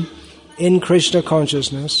absorption in Krishna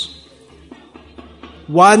consciousness,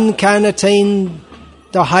 one can attain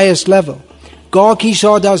the highest level. Gaur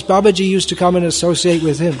Kishore Das Babaji used to come and associate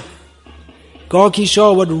with him. Gaur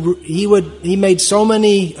Kishore he made so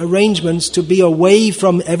many arrangements to be away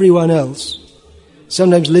from everyone else,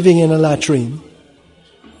 sometimes living in a latrine,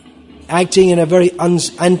 acting in a very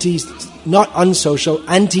antisocial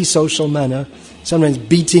manner, sometimes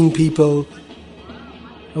beating people.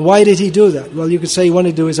 And why did he do that? Well, you could say he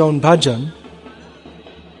wanted to do his own bhajan.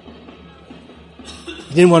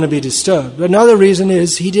 He didn't want to be disturbed. But another reason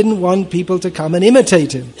is he didn't want people to come and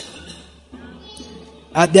imitate him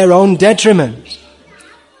at their own detriment.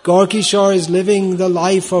 Gaur Kishore is living the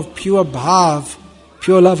life of pure bhav,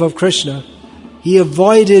 pure love of Krishna. He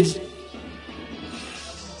avoided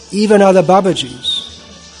even other Babajis.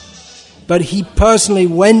 But he personally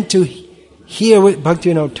went to hear with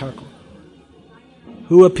Bhaktivinoda Thakur,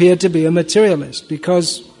 who appeared to be a materialist,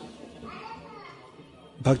 because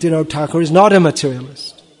Bhaktivinoda Thakur is not a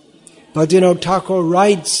materialist. Bhaktivinoda Thakur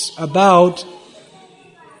writes about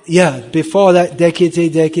before that,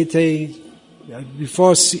 dekite,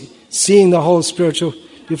 before seeing the whole spiritual,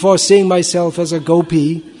 before seeing myself as a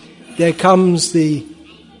gopi, there comes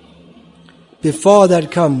before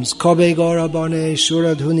that comes, Kobe Gora Bane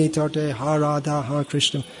Shuradhuni Tate Ha Radha Ha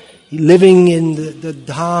Krishna, living in the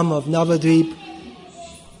dham of Navadvip,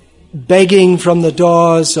 begging from the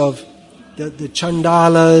doors of the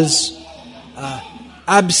chandalas,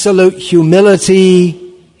 absolute humility.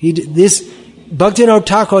 Bhaktivinoda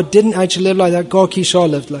Thakur didn't actually live like that. Gorky Shaw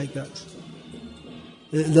lived like that.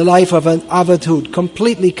 The life of an avatut,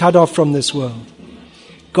 completely cut off from this world.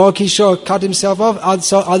 Gorky Shaw cut himself off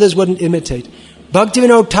so others wouldn't imitate.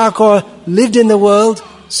 Bhaktivinoda Thakur lived in the world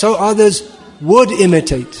so others would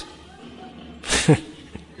imitate.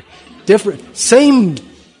 Different. Same.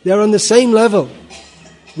 They're on the same level.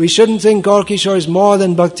 We shouldn't think Gorky Shaw is more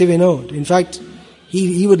than Bhaktivinoda. In fact,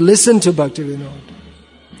 he would listen to Bhaktivinoda.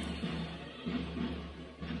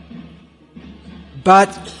 But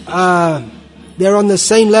they're on the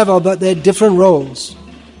same level, but they're different roles.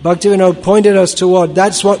 Bhaktivinoda pointed us toward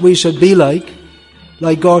that's what we should be like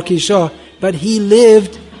Gorky Shaw. But he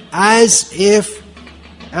lived as if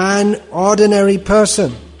an ordinary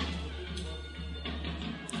person.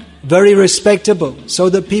 Very respectable, so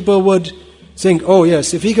that people would think, oh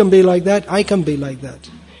yes, if he can be like that, I can be like that.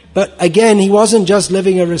 But again, he wasn't just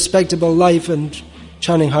living a respectable life and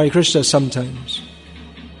chanting Hare Krishna sometimes.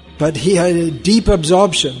 But he had a deep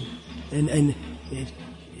absorption in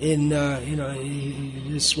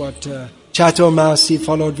this what Chaturmas he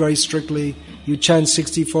followed very strictly. You chant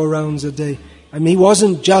 64 rounds a day. I mean, he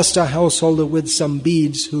wasn't just a householder with some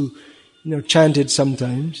beads who, chanted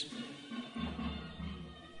sometimes.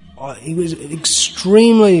 He was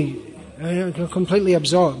extremely, completely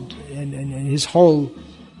absorbed in his whole.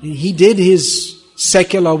 He did his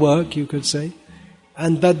secular work, you could say,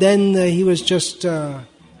 but then he was just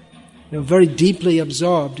very deeply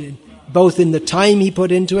absorbed both in the time he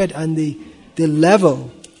put into it and the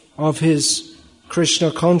level of his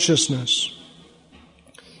Krishna consciousness.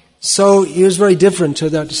 So he was very different to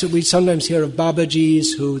that. So we sometimes hear of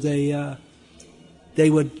Babajis who they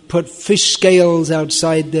would put fish scales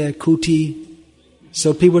outside their kuti,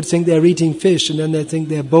 so people would think they're eating fish, and then they'd think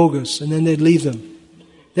they're bogus, and then they'd leave them.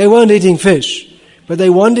 They weren't eating fish, but they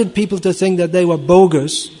wanted people to think that they were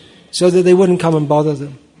bogus, so that they wouldn't come and bother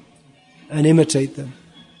them and imitate them.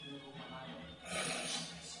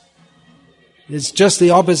 It's just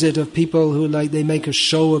the opposite of people who they make a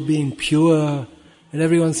show of being pure, and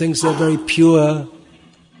everyone thinks they're very pure.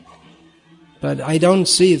 But I don't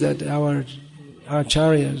see that our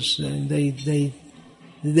acharyas,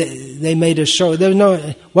 they made a show.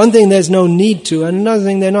 One thing, there's no need to, and another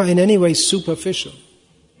thing, they're not in any way superficial.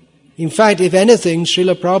 In fact, if anything,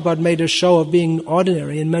 Srila Prabhupada made a show of being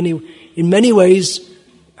ordinary. In many ways,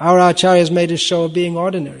 our acharyas made a show of being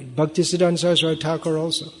ordinary. Bhaktisiddhanta Saraswati Thakur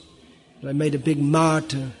also. They made a big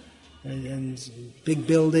mat and big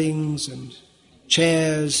buildings and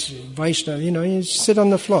chairs, Vaishnava, you sit on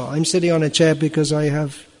the floor. I'm sitting on a chair because I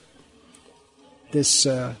have this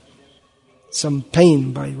some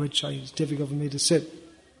pain by which it's difficult for me to sit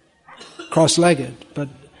cross-legged. But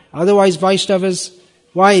otherwise, Vaishnavas,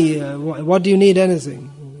 why? What do you need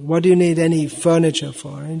anything? What do you need any furniture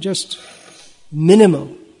for? And just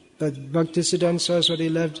minimal. But Bhaktisiddhanta Saraswati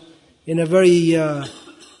lived in a very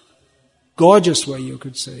gorgeous way, you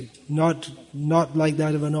could say. Not like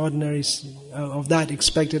that of an ordinary, of that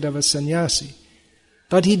expected of a sannyasi.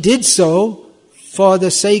 But he did so for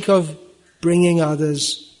the sake of bringing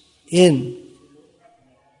others in.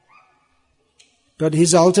 But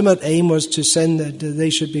his ultimate aim was to send that they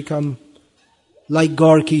should become like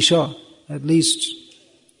Gorky Shaw, at least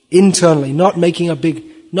internally, not making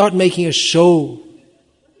a show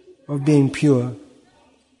of being pure,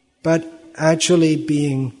 but actually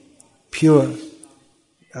being pure.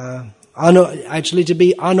 Actually, to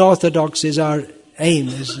be unorthodox is our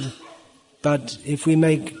aim, but if we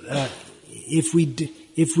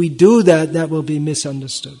do that, that will be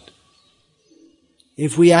misunderstood.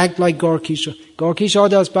 If we act like Gorky Shaw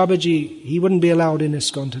Das Babaji, he wouldn't be allowed in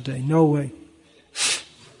ISKCON today. No way.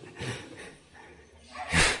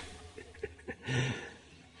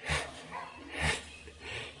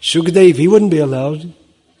 Shukdev, he wouldn't be allowed.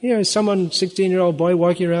 Someone, 16-year-old boy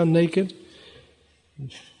walking around naked.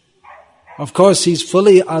 Of course, he's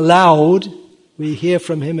fully allowed. We hear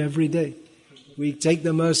from him every day. We take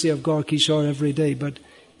the mercy of Gorky Shaw every day. But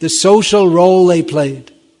the social role they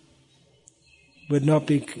played would not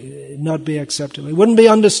be acceptable. It wouldn't be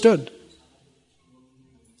understood.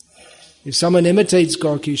 If someone imitates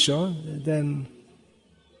Gorky Shaw, then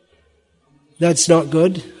that's not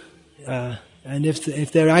good. And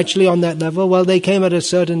if they're actually on that level, well, they came at a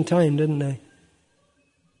certain time, didn't they?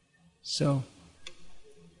 So,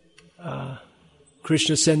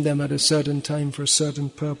 Krishna sent them at a certain time for a certain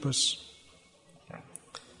purpose.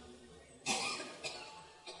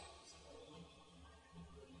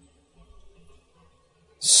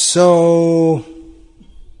 So,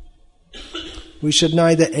 we should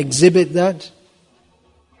neither exhibit that,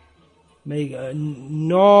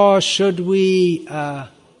 nor should we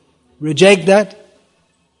reject that.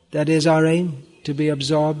 That is our aim, to be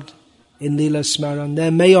absorbed in Lila-smaranam.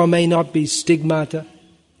 There may or may not be stigmata,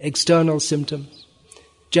 external symptoms.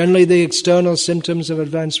 Generally, the external symptoms of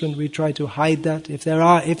advancement, we try to hide that. If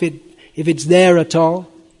it's there at all,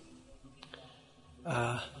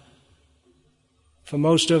 for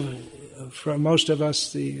most of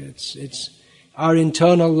us, it's our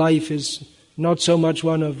internal life is not so much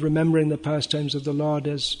one of remembering the pastimes of the Lord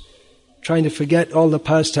as trying to forget all the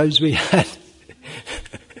pastimes we had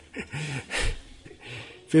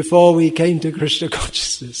before we came to Krishna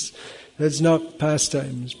consciousness. That's not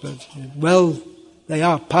pastimes, but they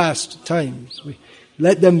are past times. We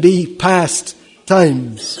let them be past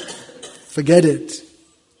times. Forget it.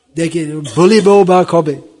 Bhuli boba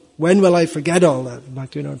kobe. When will I forget all that?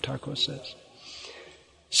 Bhaktivinoda Thakur says.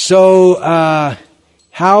 So,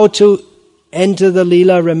 how to enter the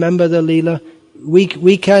Leela, remember the Leela?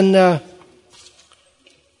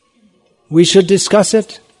 We should discuss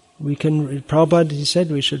it. Prabhupada, he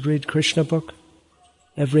said, we should read Krishna book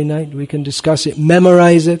every night. We can discuss it,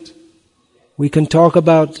 memorize it. We can talk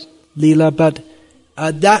about Leela, but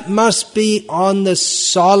that must be on the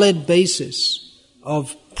solid basis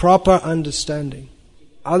of proper understanding.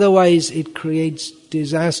 Otherwise, it creates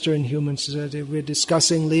disaster in human society. We're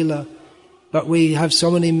discussing Leela, but we have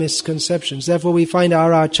so many misconceptions. Therefore, we find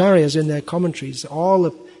our acharyas in their commentaries,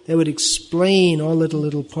 they would explain all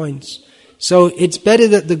little points. So it's better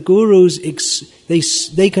that the gurus,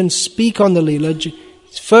 they can speak on the Leela.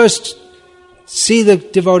 First, see the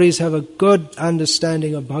devotees have a good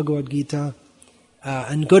understanding of Bhagavad Gita,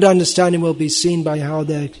 and good understanding will be seen by how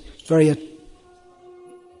they're very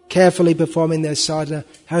carefully performing their sadhana,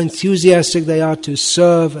 how enthusiastic they are to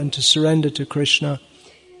serve and to surrender to Krishna.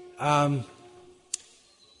 And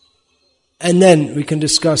then we can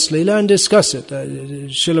discuss Leela and discuss it.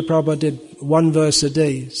 Srila Prabhupada did one verse a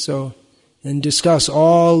day, and discuss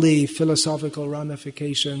all the philosophical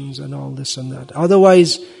ramifications and all this and that.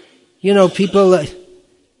 Otherwise, people,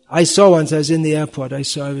 I saw once, I was in the airport, I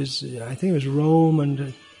think it was Rome,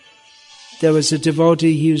 and there was a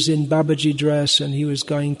devotee, he was in Babaji dress, and he was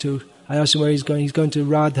I asked him where he's going to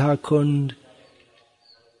Radha Kund.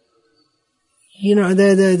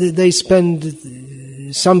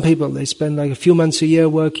 Some people spend like a few months a year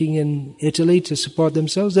working in Italy to support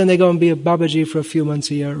themselves, then they go and be a Babaji for a few months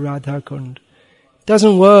a year at Radha Kund.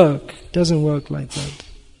 Doesn't work like that.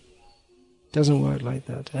 Doesn't work like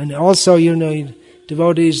that. And also,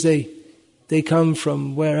 devotees, they come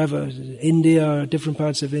from wherever, India or different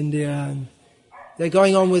parts of India, and they're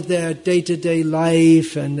going on with their day-to-day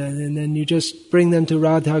life, and then you just bring them to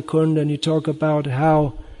Radha Kund and you talk about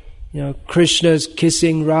how Krishna's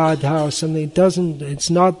kissing Radha or something. It's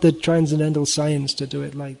not the transcendental science to do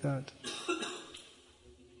it like that.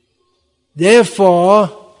 Therefore,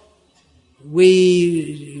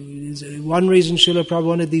 one reason Srila Prabhupada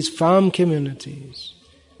wanted these farm communities,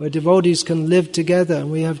 where devotees can live together, and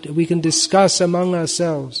we can discuss among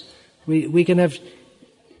ourselves. We can have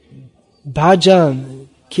bhajan,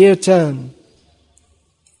 kirtan,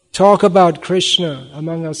 talk about Krishna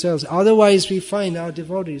among ourselves. Otherwise, we find our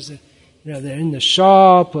devotees, they're in the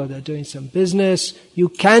shop or they're doing some business. You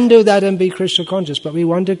can do that and be Krishna conscious, but we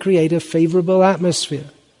want to create a favorable atmosphere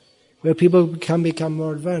where people can become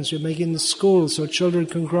more advanced. We're making the schools so children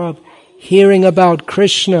can grow up hearing about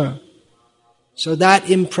Krishna. So that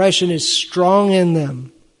impression is strong in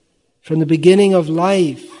them from the beginning of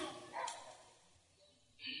life.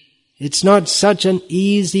 It's not such an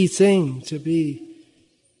easy thing to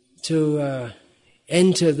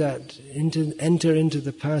enter into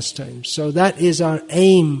the pastime. So that is our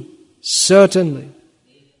aim, certainly.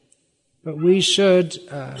 But we should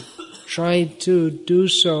try to do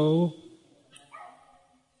so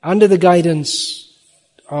under the guidance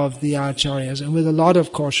of the acharyas and with a lot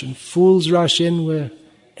of caution. Fools rush in where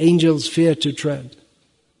angels fear to tread.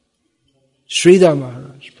 Sridhar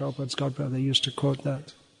Maharaj, Prabhupada's godbrother, used to quote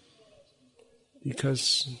that,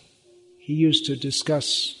 because he used to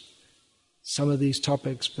discuss some of these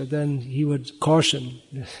topics, but then he would caution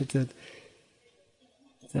that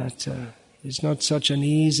it's not such an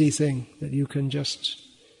easy thing that you can just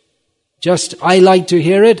I like to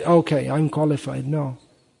hear it, okay, I'm qualified. No.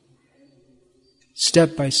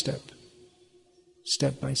 Step by step.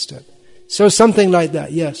 Step by step. So something like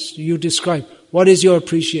that, yes. You describe. What is your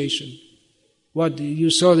appreciation? What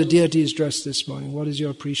you saw the deities dressed this morning. What is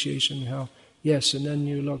your appreciation? How? Yes, and then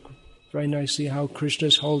you look very nicely how Krishna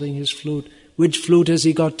is holding his flute. Which flute has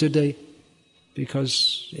he got today?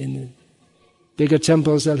 Because in bigger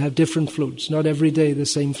temples they'll have different flutes. Not every day the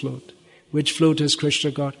same flute. Which flute has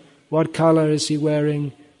Krishna got? What color is he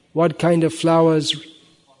wearing? What kind of flowers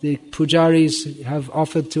the pujaris have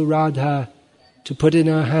offered to Radha to put in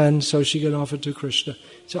her hand so she can offer to Krishna.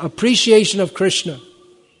 So appreciation of Krishna,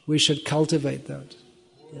 we should cultivate that.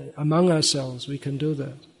 Among ourselves, we can do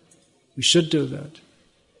that. We should do that.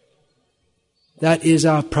 That is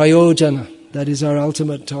our prayojana. That is our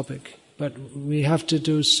ultimate topic. But we have to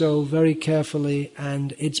do so very carefully,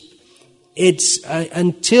 and it's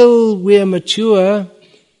until we're mature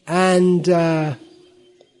and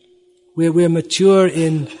we're mature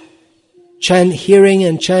in hearing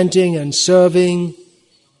and chanting and serving,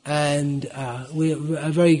 and we have a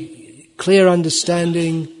very clear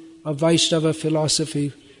understanding of Vaishnava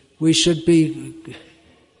philosophy, we should be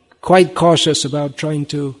quite cautious about trying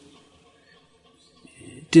to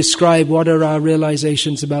describe what are our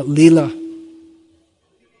realizations about Leela.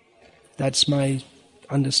 That's my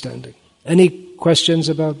understanding. Any questions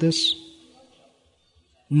about this?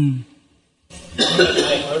 I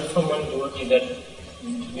heard from one devotee that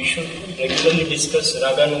we should regularly discuss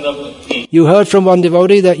Raganuga Bhakti. You heard from one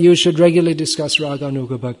devotee that you should regularly discuss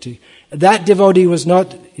Raganuga Bhakti. That devotee was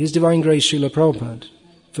not His Divine Grace Srila Prabhupada,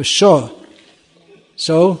 for sure.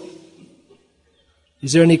 So,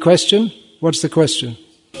 is there any question? What's the question?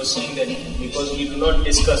 I was saying that because we do not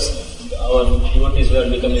discuss, our devotees who are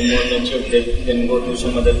becoming more mature, they then go to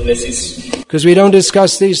some other places. Because we don't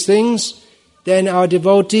discuss these things, then our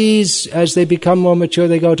devotees, as they become more mature,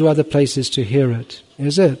 they go to other places to hear it.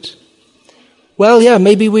 Is it? Well, yeah,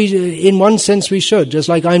 maybe in one sense we should, just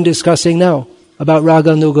like I'm discussing now about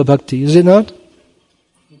Raganuga Bhakti, is it not?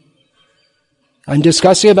 I'm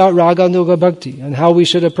discussing about Raganuga Bhakti and how we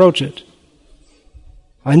should approach it.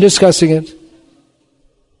 I'm discussing it.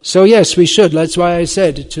 So yes, we should. That's why I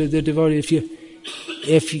said to the devotee,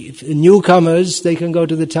 if newcomers, they can go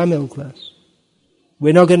to the Tamil class.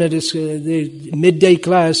 We're not going to discuss the midday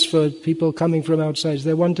class for people coming from outside. Is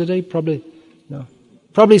there one today? Probably no.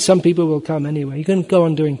 Probably some people will come anyway. You can go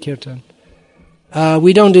on doing kirtan.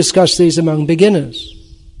 We don't discuss these among beginners.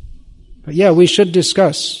 But yeah, we should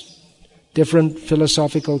discuss different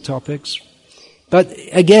philosophical topics. But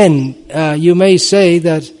again, you may say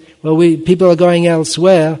that, well, people are going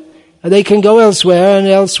elsewhere. They can go elsewhere, and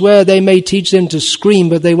elsewhere they may teach them to scream,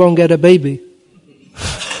 but they won't get a baby.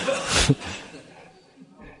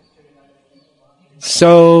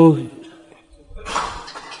 So,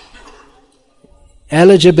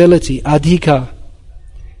 eligibility, adhika.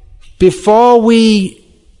 Before we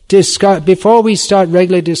start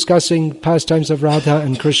regularly discussing pastimes of Radha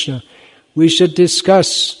and Krishna, we should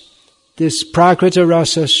discuss this prakrita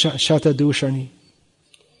rasa shatadushani.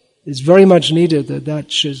 It's very much needed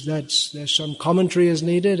there's some commentary is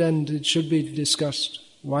needed, and it should be discussed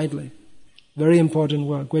widely. Very important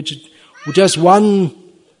work, which just one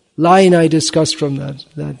line I discussed from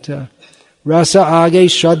that rasa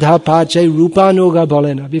age shraddha pache rupanuga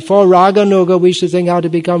bolena. Before raganuga, we should think how to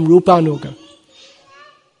become rupanuga.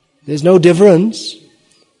 There's no difference,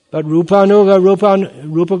 but Rupa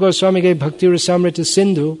Goswami gave Bhakti Rasamrita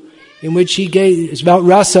Sindhu, in which he gave, it's about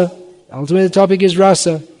rasa. Ultimately the topic is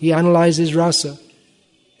rasa. He analyzes rasa.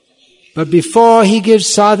 But before he gives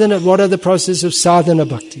sadhana, what are the processes of sadhana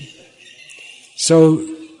bhakti? So,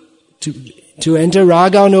 to enter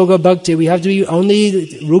Raganuga Bhakti, we have to be only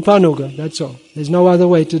Rupanuga, that's all. There's no other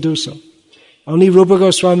way to do so. Only Rupa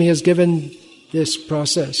Goswami has given this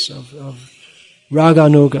process of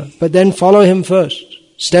Raganuga. But then follow him first,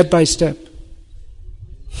 step by step.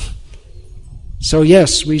 So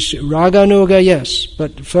yes, Raganuga, yes,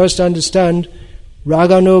 but first understand,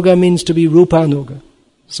 Raganuga means to be Rupanuga.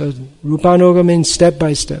 So Rupanuga means step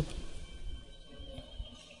by step.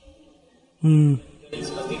 There is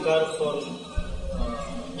adhikar for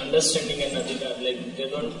understanding and adhikar.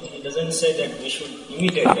 It doesn't say that we should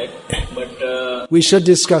imitate that, but we should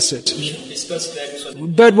discuss it. We should discuss that. So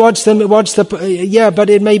but but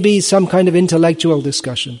it may be some kind of intellectual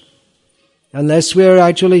discussion, unless we're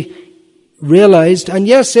actually realized. And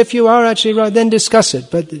yes, if you are actually right, then discuss it.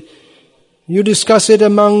 But you discuss it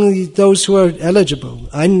among those who are eligible.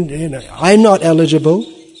 I'm not eligible.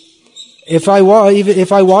 If I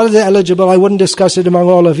was eligible, I wouldn't discuss it among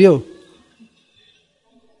all of you.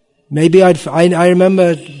 Maybe I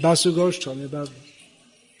remember Basu Ghosh told me about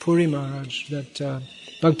Puri Maharaj, that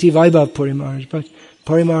Bhakti Vaibhav Puri Maharaj. But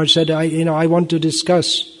Puri Maharaj said, I want to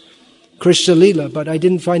discuss Krishna Lila, but I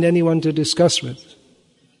didn't find anyone to discuss with.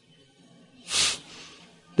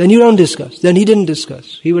 Then you don't discuss. Then he didn't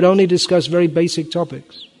discuss. He would only discuss very basic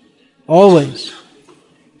topics. Always.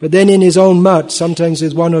 But then in his own mat, sometimes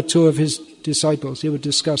with one or two of his disciples, he would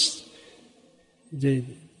discuss.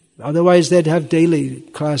 Otherwise they'd have daily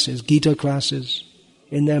classes, Gita classes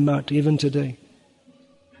in their mat, even today.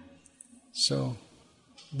 So,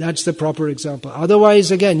 that's the proper example.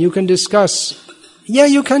 Otherwise, again, you can discuss. Yeah,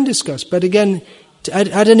 you can discuss. But again,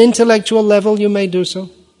 at an intellectual level, you may do so.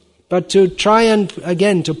 But to try and,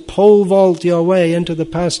 again, to pole vault your way into the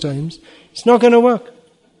pastimes, it's not going to work.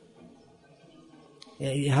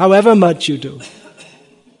 However much you do.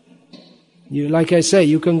 Like I say,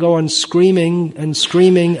 you can go on screaming and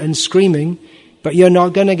screaming and screaming, but you're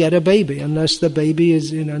not going to get a baby unless the baby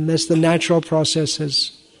is, unless the natural process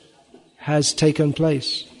has taken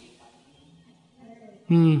place.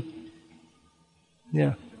 Yeah.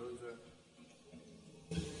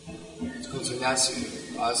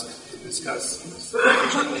 Asked to discuss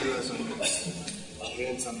Krishna Lilas on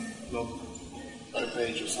some blog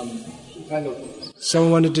page or some kind of.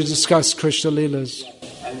 Someone wanted to discuss Krishna Lilas.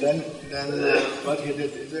 And then what he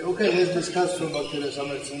did, he said, okay, let's discuss from Bhakti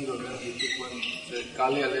Rasamrita Sindhu. Then he took one, said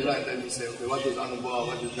Kaliya Lila, and then he said, okay, what is Anubhava,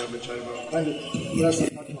 what is Vyabhacharya? Kind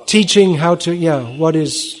of teaching how to, what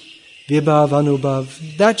is Vibhav,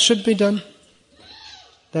 Anubhav. That should be done.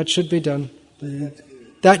 That should be done.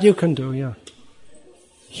 That you can do, yeah.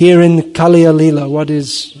 Here in Kaliya Lila, what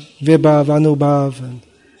is Vibhav, Anubhav, and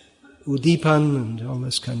Udipan, and all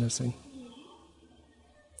this kind of thing.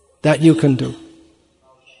 That you can do.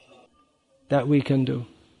 That we can do.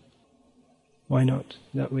 Why not?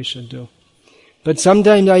 That we should do. But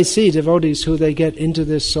sometimes I see devotees who they get into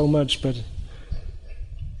this so much,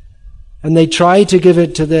 and they try to give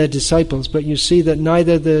it to their disciples, but you see that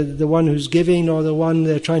neither the one who's giving nor the one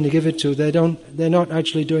they're trying to give it to, they're not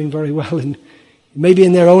actually doing very well maybe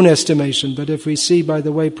in their own estimation, but if we see by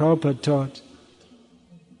the way Prabhupada taught,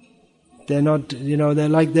 they're not, they're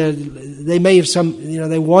like they may have some,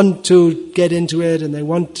 they want to get into it and they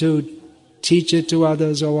want to teach it to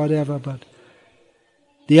others or whatever, but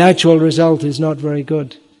the actual result is not very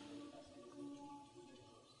good.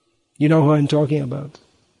 You know who I'm talking about.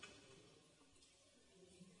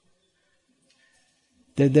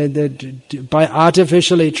 They're by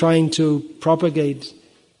artificially trying to propagate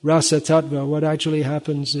rasa tattva, what actually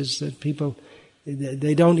happens is that people,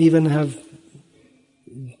 they don't even have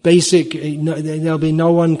basic, there'll be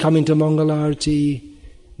no one coming to Mangalarti,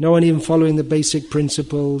 no one even following the basic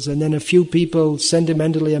principles, and then a few people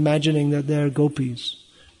sentimentally imagining that they're gopis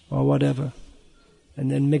or whatever, and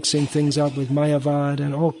then mixing things up with Mayavad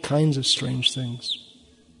and all kinds of strange things.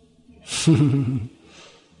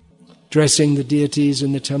 Dressing the deities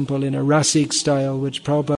in the temple in a Rasik style, which Prabhupada